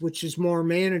less, which is more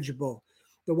manageable.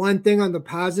 The one thing on the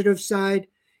positive side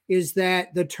is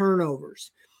that the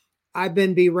turnovers. I've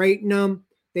been berating them.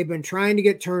 They've been trying to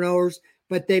get turnovers,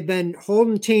 but they've been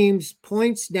holding teams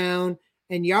points down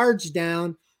and yards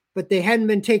down, but they hadn't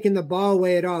been taking the ball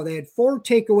away at all. They had 4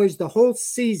 takeaways the whole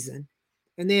season,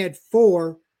 and they had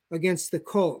 4 against the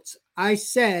Colts. I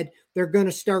said they're going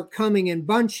to start coming in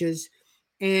bunches,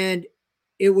 and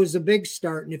it was a big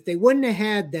start. And if they wouldn't have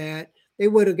had that, they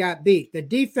would have got beat. The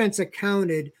defense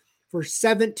accounted for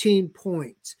 17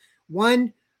 points.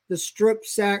 One, the strip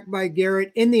sack by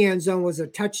Garrett in the end zone was a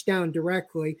touchdown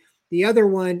directly. The other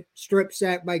one, strip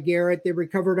sack by Garrett, they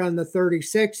recovered on the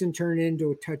 36 and turned it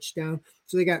into a touchdown.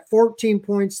 So they got 14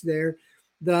 points there.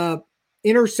 The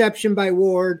interception by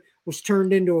Ward was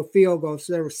turned into a field goal.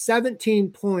 So there were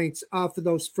 17 points off of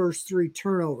those first 3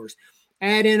 turnovers.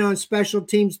 Add in on special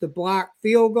teams the block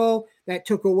field goal. That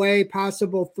took away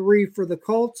possible 3 for the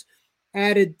Colts.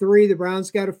 Added 3, the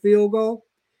Browns got a field goal.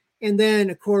 And then,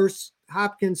 of course,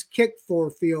 Hopkins kicked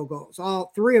 4 field goals,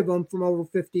 all 3 of them from over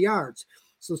 50 yards.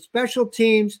 So special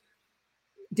teams,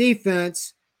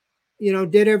 defense,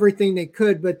 did everything they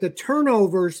could. But the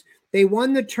turnovers, they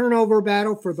won the turnover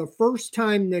battle for the first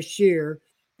time this year.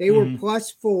 They were +4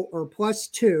 or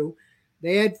 +2.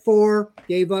 They had 4,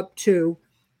 gave up 2,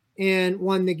 and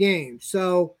won the game.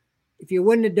 So if you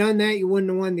wouldn't have done that, you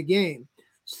wouldn't have won the game.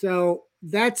 So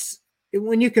that's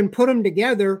when you can put them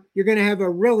together, you're going to have a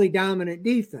really dominant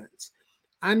defense.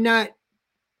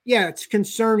 It's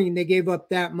concerning they gave up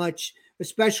that much,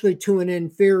 especially to an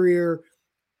inferior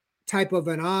type of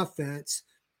an offense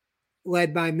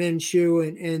led by Minshew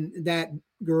and that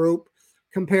group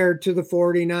compared to the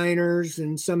 49ers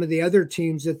and some of the other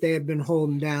teams that they have been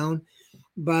holding down.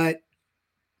 But,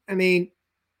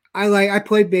 I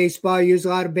played baseball. I use a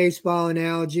lot of baseball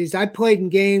analogies. I played in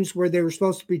games where there were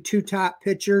supposed to be 2 top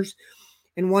pitchers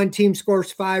and one team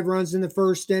scores 5 runs in the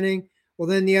first inning. Well,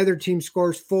 then the other team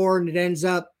scores 4 and it ends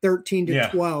up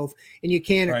 13-12 and you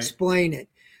can't explain it.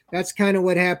 That's kind of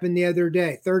what happened the other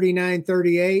day.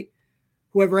 39-38.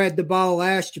 Whoever had the ball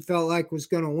last, you felt like was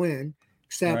going to win,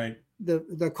 except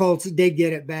the Colts did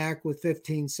get it back with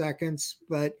 15 seconds.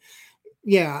 But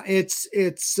yeah,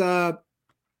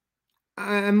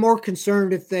 I'm more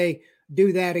concerned if they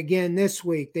do that again this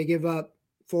week. They give up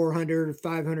 400 or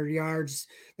 500 yards.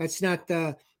 That's not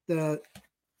the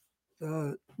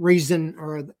reason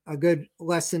or a good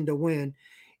lesson to win.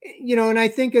 And I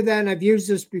think of that, and I've used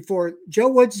this before. Joe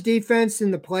Woods' defense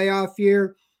in the playoff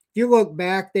year, if you look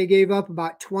back, they gave up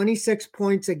about 26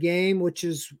 points a game, which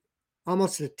is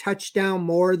almost a touchdown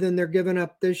more than they're giving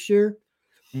up this year.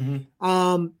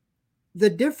 The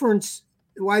difference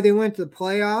why they went to the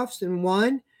playoffs and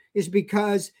won is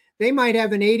because they might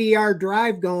have an 80-yard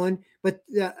drive going, but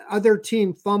the other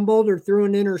team fumbled or threw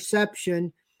an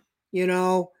interception,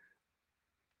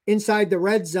 inside the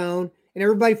red zone, and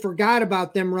everybody forgot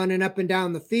about them running up and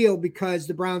down the field because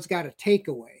the Browns got a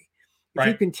takeaway. If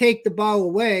you can take the ball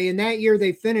away, and that year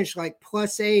they finished like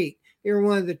 +8. They were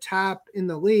one of the top in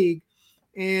the league,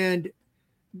 and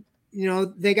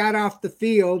they got off the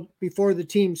field before the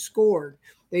team scored.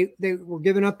 They were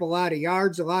giving up a lot of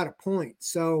yards, a lot of points.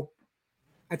 So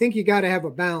I think you got to have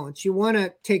a balance. You want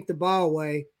to take the ball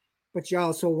away, but you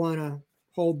also want to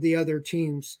hold the other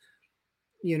teams.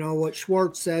 What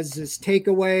Schwartz says is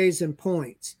takeaways and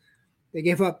points. They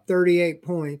gave up 38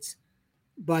 points,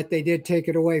 but they did take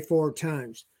it away 4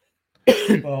 times.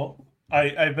 Well,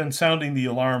 I've been sounding the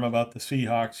alarm about the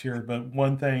Seahawks here, but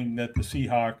one thing that the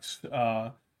Seahawks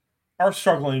are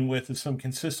struggling with is some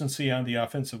consistency on the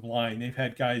offensive line. They've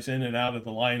had guys in and out of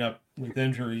the lineup with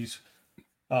injuries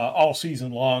all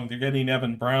season long. They're getting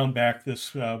Evan Brown back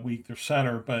this week, their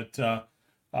center, but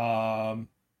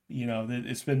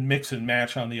it's been mix and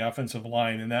match on the offensive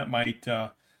line, and that might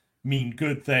mean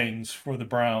good things for the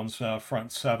Browns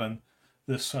front seven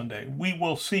this Sunday. We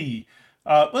will see.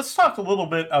 Let's talk a little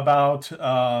bit about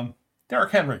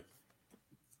Derrick Henry.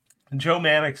 Joe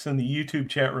Mannix in the YouTube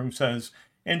chat room says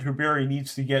Andrew Berry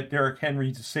needs to get Derrick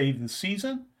Henry to save the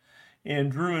season.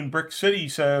 And Drew in Brick City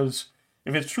says,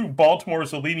 if it's true Baltimore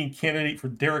is the leading candidate for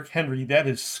Derrick Henry, that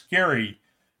is scary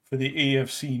for the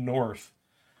AFC North.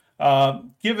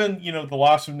 Given, the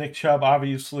loss of Nick Chubb,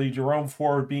 obviously, Jerome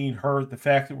Ford being hurt, the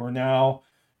fact that we're now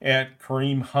at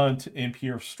Kareem Hunt and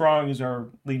Pierre Strong as our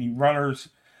leading runners,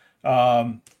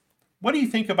 what do you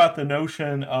think about the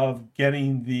notion of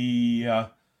getting the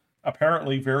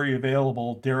apparently very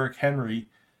available Derrick Henry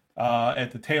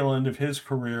at the tail end of his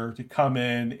career to come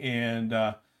in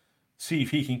and see if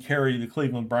he can carry the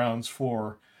Cleveland Browns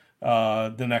for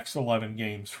the next 11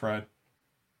 games, Fred?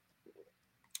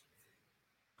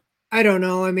 I don't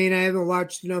know. I mean, I haven't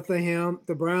watched enough of him.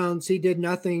 The Browns, he did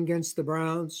nothing against the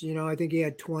Browns. I think he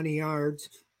had 20 yards.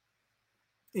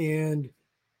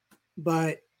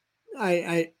 But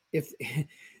if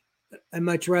I'd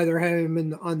much rather have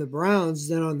him on the Browns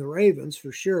than on the Ravens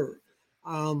for sure.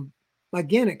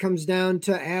 Again, it comes down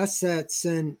to assets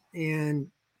and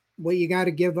what you got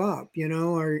to give up,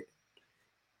 or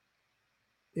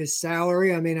his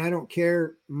salary. I mean, I don't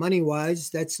care money wise.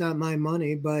 That's not my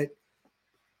money, but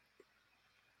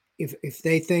if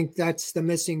they think that's the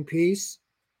missing piece,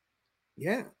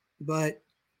 yeah. But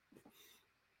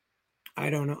I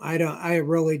don't know. I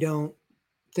really don't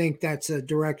think that's a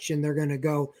direction they're going to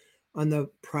go on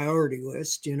the priority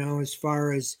list. As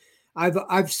far as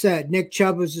I've said, Nick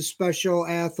Chubb was a special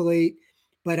athlete,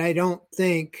 but I don't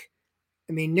think.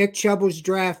 I mean, Nick Chubb was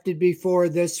drafted before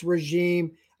this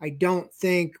regime. I don't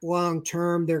think long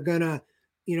term they're going to,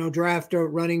 draft a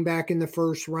running back in the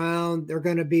first round. They're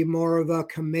going to be more of a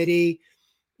committee,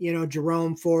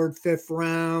 Jerome Ford, 5th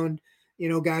round,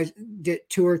 guys, get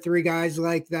 2 or 3 guys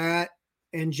like that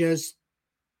and just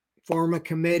form a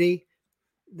committee.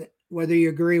 Whether you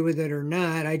agree with it or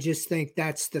not, I just think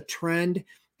that's the trend.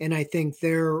 And I think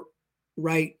they're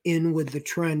right in with the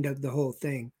trend of the whole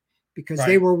thing because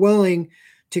they were willing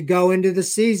to go into the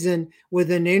season with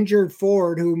an injured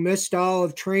Ford who missed all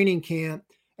of training camp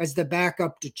as the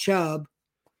backup to Chubb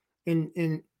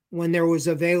and when there was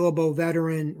available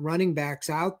veteran running backs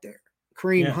out there.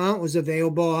 Kareem Hunt was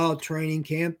available all training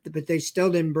camp, but they still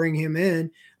didn't bring him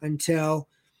in until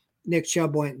Nick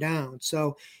Chubb went down.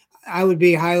 So I would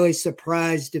be highly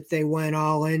surprised if they went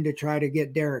all in to try to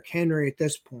get Derrick Henry at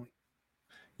this point.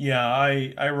 Yeah,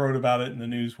 I wrote about it in the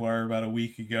Newswire about a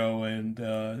week ago, and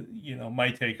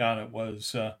my take on it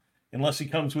was unless he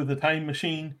comes with a time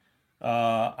machine,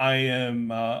 I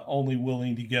am only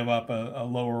willing to give up a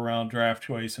lower round draft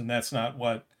choice, and that's not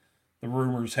what the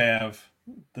rumors have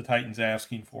the Titans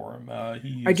asking for him.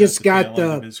 I just got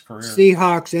the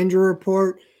Seahawks injury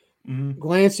report. Mm-hmm.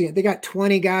 Glancing at, they got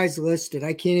 20 guys listed.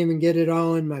 I can't even get it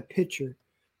all in my picture.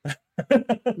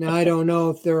 Now I don't know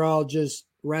if they're all just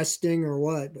resting or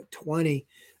what, but 20,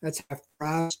 that's half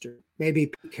roster. Maybe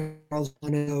Pete Carroll's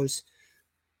one of those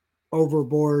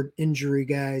overboard injury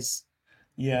guys.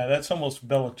 Yeah, that's almost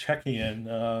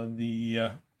Belichickian,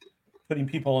 the putting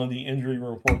people on the injury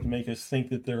report to make us think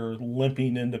that they're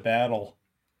limping into battle.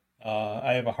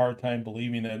 I have a hard time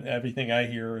believing it. Everything I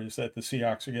hear is that the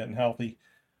Seahawks are getting healthy.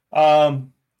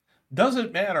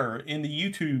 Doesn't matter. In the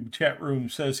YouTube chat room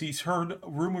says he's heard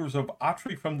rumors of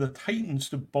Autry from the Titans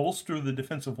to bolster the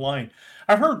defensive line.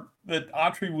 I've heard that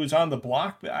Autry was on the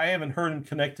block, but I haven't heard him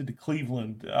connected to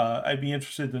Cleveland. I'd be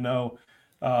interested to know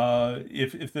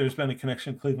if there's been a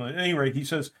connection to Cleveland. At any rate, he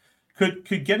says, could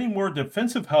getting more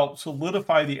defensive help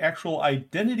solidify the actual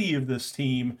identity of this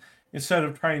team instead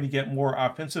of trying to get more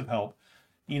offensive help?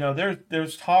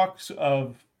 There's talks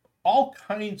of all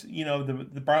kinds.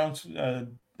 The Browns.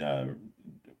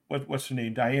 What's her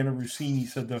name? Diana Rossini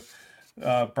said the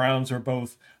Browns are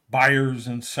both buyers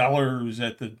and sellers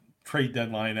at the trade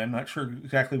deadline. I'm not sure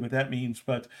exactly what that means,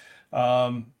 but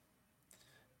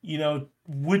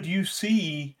would you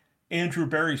see Andrew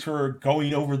Berry sort of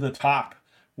going over the top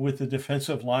with the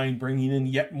defensive line, bringing in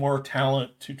yet more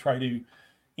talent to try to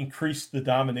increase the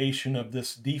domination of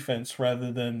this defense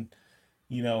rather than,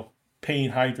 paying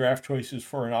high draft choices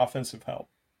for an offensive help?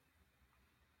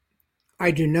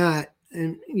 I do not.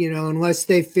 And, unless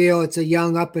they feel it's a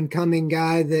young up and coming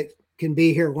guy that can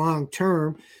be here long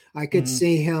term, I could Mm,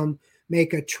 see him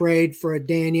make a trade for a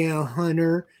Danielle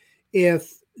Hunter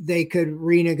if they could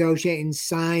renegotiate and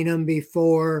sign him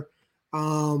before,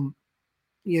 as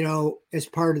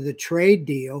part of the trade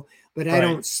deal. But I right,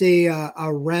 don't see a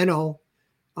rental.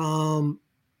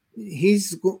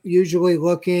 He's usually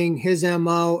looking, his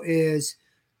MO is,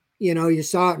 you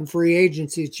saw it in free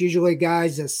agency. It's usually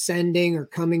guys ascending or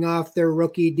coming off their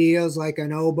rookie deals, like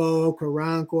an Obo,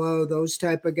 Carankwo, those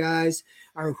type of guys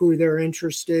are who they're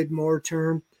interested more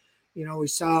term. We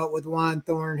saw it with Juan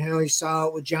Thornhill. We saw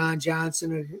it with John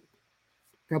Johnson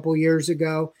a couple years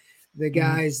ago. The mm,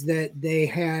 guys that they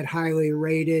had highly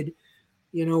rated,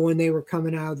 when they were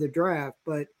coming out of the draft.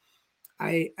 But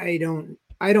I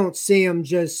don't see them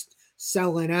just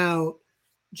selling out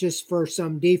just for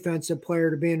some defensive player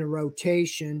to be in a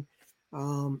rotation.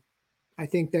 Um, I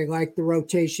think they like the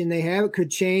rotation they have. It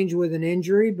could change with an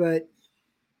injury, but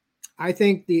I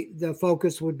think the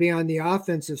focus would be on the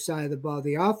offensive side of the ball.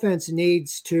 The offense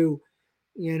needs to,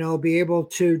 be able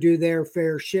to do their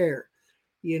fair share.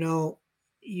 You know,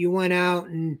 you went out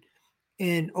and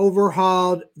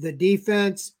overhauled the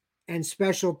defense and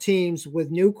special teams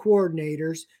with new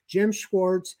coordinators, Jim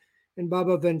Schwartz and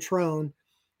Bubba Ventrone.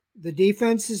 The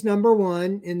defense is number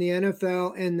one in the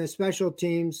NFL, and the special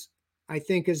teams, I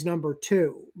think, is number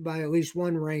two by at least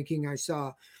one ranking I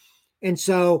saw. And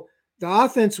so the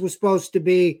offense was supposed to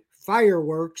be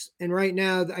fireworks, and right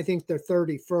now I think they're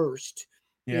 31st,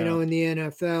 yeah, in the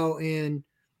NFL, and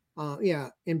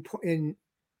in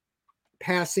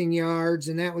passing yards,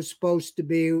 and that was supposed to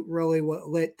be really what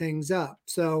lit things up.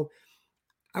 So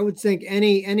I would think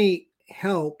any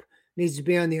help needs to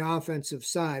be on the offensive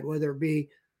side, whether it be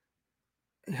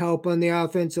help on the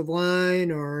offensive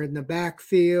line or in the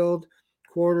backfield,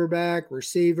 quarterback,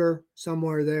 receiver,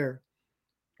 somewhere there.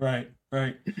 right,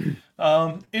 right.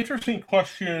 Interesting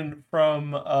question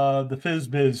from the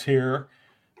FizzBiz here.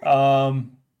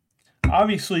 Um,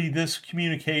 Obviously, this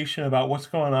communication about what's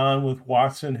going on with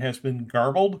Watson has been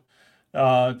garbled,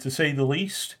 to say the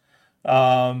least.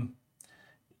 Um,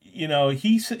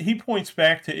 he points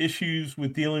back to issues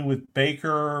with dealing with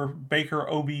Baker,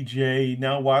 OBJ,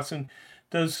 now Watson.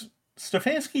 Does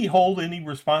Stefanski hold any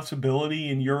responsibility,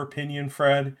 in your opinion,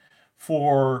 Fred,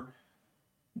 for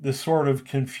the sort of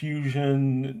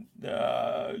confusion,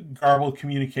 garbled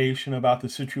communication about the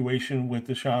situation with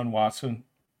Deshaun Watson?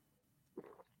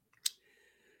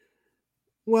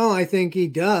 Well, I think he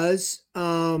does.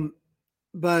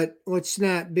 But let's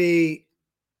not be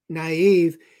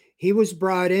naive. He was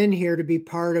brought in here to be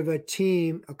part of a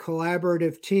team, a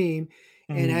collaborative team,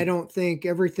 and I Mm, don't think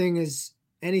anything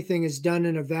is done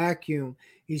in a vacuum.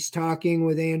 He's talking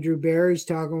with Andrew Barry, he's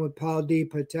talking with Paul D.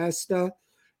 Podesta,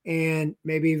 and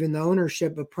maybe even the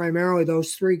ownership, but primarily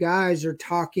those three guys are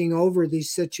talking over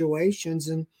these situations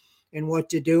and what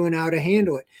to do and how to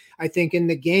handle it. I think in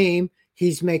the game,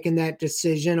 he's making that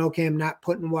decision. Okay, I'm not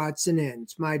putting Watson in.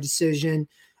 It's my decision.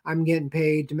 I'm getting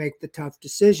paid to make the tough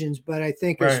decisions. But I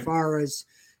think as right, far as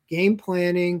game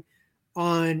planning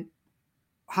on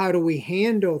how do we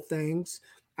handle things,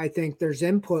 I think there's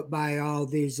input by all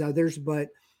these others. But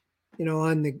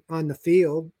on the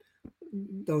field,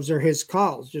 those are his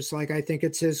calls. Just like I think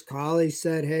it's his call. He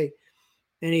said, "Hey,"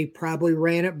 and he probably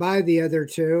ran it by the other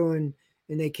two, and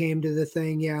they came to the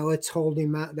thing. Yeah, let's hold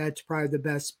him out. That's probably the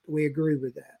best. We agree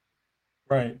with that.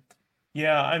 right.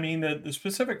 Yeah, I mean, the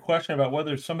specific question about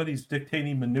whether somebody's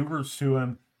dictating maneuvers to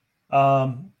him,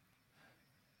 um,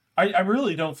 I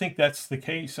really don't think that's the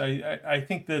case. I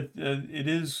think that it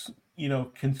is,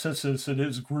 consensus, it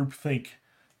is groupthink,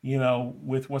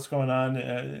 with what's going on,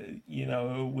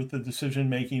 with the decision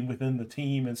making within the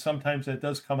team. And sometimes that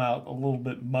does come out a little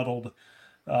bit muddled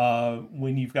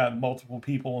when you've got multiple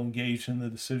people engaged in the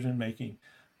decision making.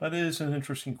 But it is an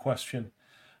interesting question.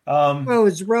 Um, Well,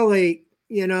 it's really,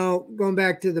 going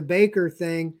back to the Baker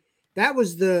thing, that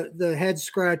was the head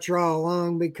scratcher all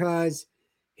along because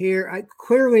here I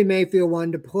clearly Mayfield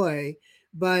wanted to play,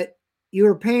 but you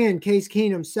were paying Case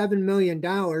Keenum $7 million,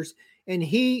 and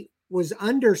he was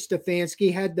under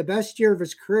Stefanski, had the best year of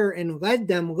his career, and led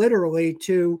them literally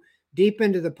to deep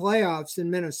into the playoffs in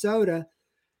Minnesota,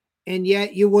 and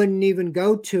yet you wouldn't even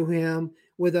go to him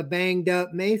with a banged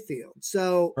up Mayfield.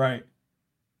 So, right,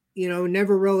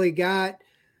 never really got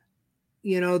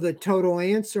the total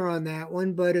answer on that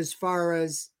one. But as far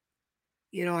as,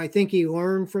 I think he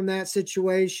learned from that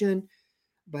situation.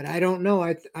 But I don't know.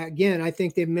 I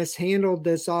think they mishandled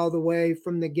this all the way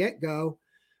from the get go.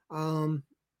 From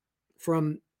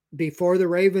before the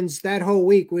Ravens, that whole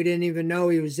week, we didn't even know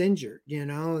he was injured.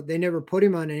 They never put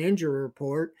him on an injury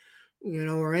report,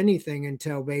 or anything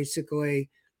until basically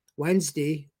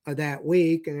Wednesday of that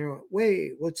week. And they're like,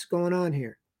 wait, what's going on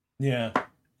here? Yeah,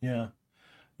 yeah,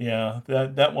 yeah.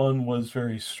 That one was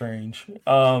very strange.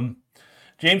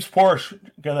 James Porsche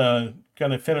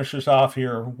gonna finish us off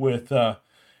here with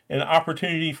an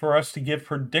opportunity for us to give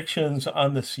predictions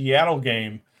on the Seattle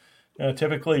game.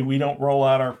 Typically, we don't roll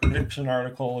out our prediction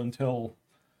article until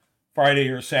Friday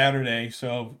or Saturday,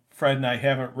 so Fred and I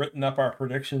haven't written up our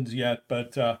predictions yet.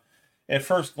 But at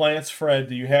first glance, Fred,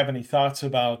 do you have any thoughts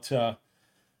about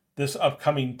this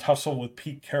upcoming tussle with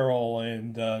Pete Carroll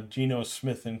and Geno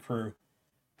Smith and crew?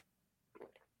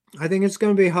 I think it's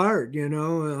going to be hard.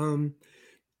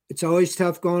 It's always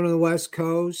tough going to the West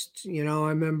Coast. I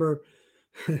remember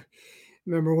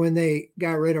when they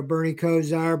got rid of Bernie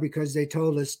Kosar because they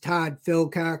told us Todd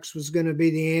Philcox was going to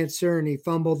be the answer, and he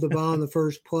fumbled the ball in the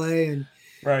first play and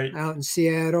Right. out in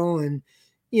Seattle, and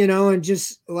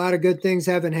just a lot of good things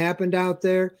haven't happened out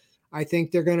there. I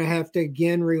think they're going to have to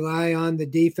again rely on the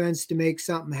defense to make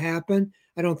something happen.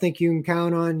 I don't think you can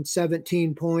count on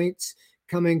 17 points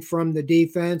coming from the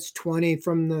defense, 20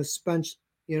 from the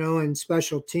and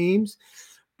special teams.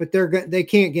 But they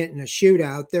can't get in a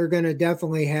shootout. They're going to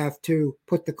definitely have to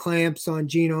put the clamps on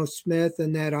Geno Smith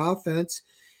and that offense,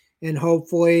 and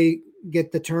hopefully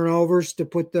get the turnovers to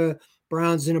put the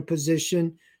Browns in a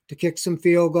position to kick some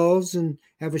field goals and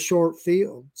have a short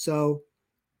field. So,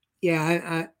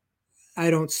 yeah, I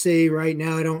don't see right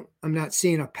now. I'm not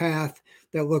seeing a path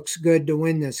that looks good to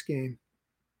win this game.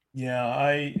 Yeah,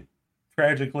 I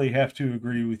tragically have to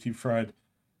agree with you, Fred.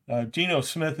 Geno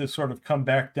Smith has sort of come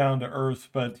back down to earth,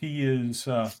 but he is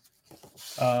a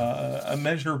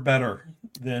measure better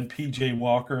than PJ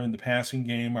Walker in the passing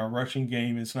game. Our rushing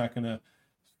game is not going to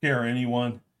scare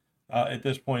anyone at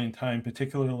this point in time,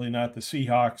 particularly not the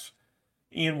Seahawks.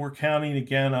 And we're counting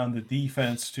again on the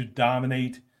defense to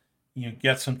dominate,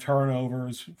 get some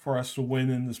turnovers for us to win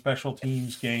in the special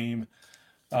teams game.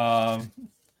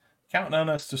 Counting on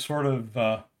us to sort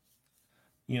of,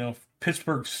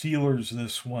 Pittsburgh Steelers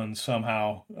this one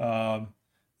somehow. The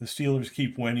Steelers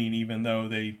keep winning even though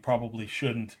they probably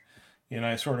shouldn't. And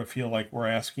I sort of feel like we're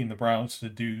asking the Browns to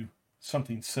do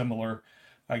something similar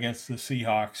against the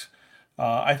Seahawks.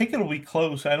 I think it'll be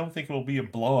close. I don't think it'll be a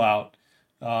blowout.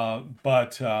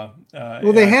 But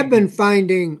well, they have been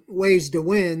finding ways to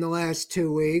win the last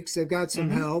 2 weeks. They've got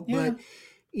some help, yeah.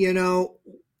 but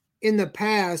in the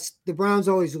past, the Browns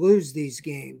always lose these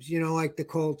games, like the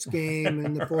Colts game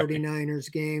and the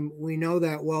 49ers game. We know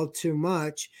that well too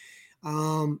much.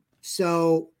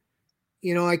 So,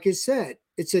 like you said,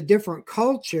 it's a different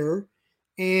culture,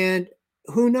 and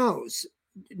who knows?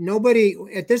 Nobody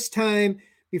at this time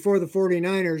before the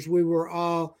 49ers, we were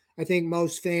all, I think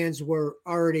most fans were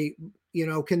already,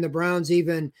 can the Browns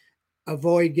even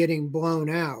avoid getting blown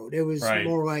out? It was Right.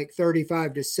 more like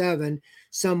 35-7.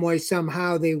 Some way,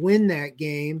 somehow they win that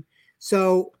game.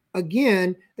 So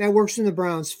again, that works in the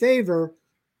Browns' favor.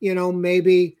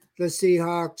 Maybe the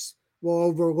Seahawks will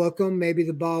overlook them. Maybe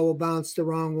the ball will bounce the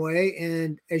wrong way.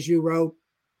 And as you wrote,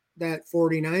 that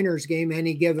 49ers game,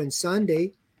 any given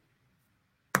Sunday,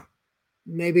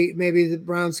 maybe the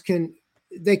Browns can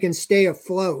stay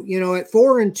afloat. At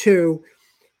 4-2,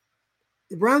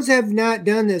 the Browns have not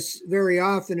done this very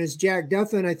often, as Jack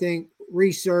Duffin, I think,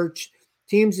 researched.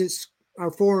 Teams that are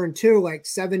 4-2, like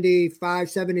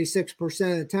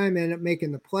 75-76% of the time, end up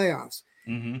making the playoffs.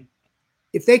 Mm-hmm.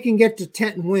 If they can get to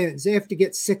 10 wins, they have to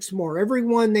get 6 more. Every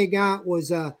one they got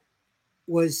was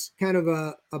kind of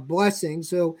a blessing.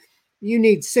 So you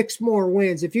need 6 more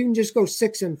wins. If you can just go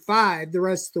 6-5 the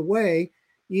rest of the way,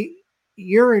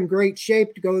 you're in great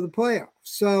shape to go to the playoffs.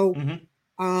 So,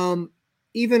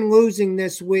 even losing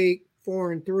this week,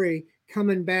 4-3,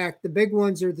 coming back, the big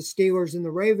ones are the Steelers and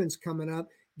the Ravens coming up,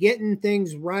 getting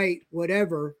things right,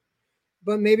 whatever.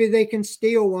 But maybe they can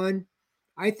steal one.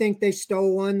 I think they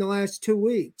stole one the last 2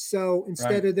 weeks. So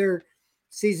instead of their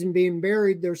season being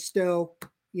buried, they're still,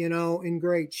 in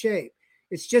great shape.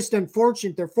 It's just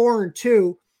unfortunate they're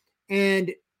 4-2,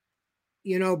 and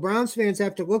Browns fans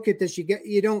have to look at this.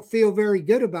 You don't feel very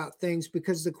good about things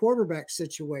because of the quarterback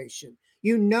situation.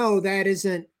 That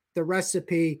isn't the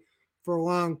recipe for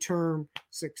long-term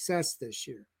success this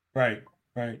year. Right.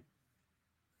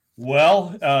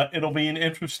 Well, it'll be an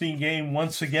interesting game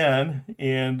once again,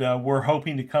 and we're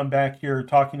hoping to come back here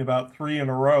talking about 3 in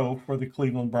a row for the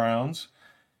Cleveland Browns.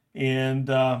 And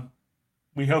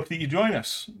we hope that you join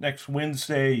us next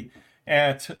Wednesday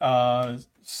at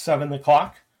 7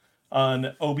 o'clock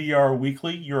on OBR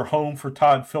Weekly, your home for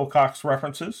Todd Philcox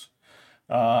references.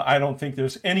 I don't think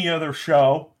there's any other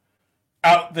show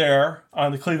out there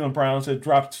on the Cleveland Browns that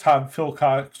drops Todd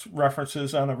Philcox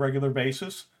references on a regular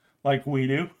basis like we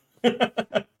do.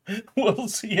 We'll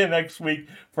see you next week.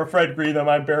 For Fred Greetham,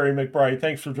 I'm Barry McBride.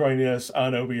 Thanks for joining us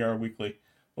on OBR Weekly.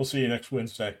 We'll see you next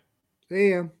Wednesday. See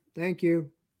ya. Thank you.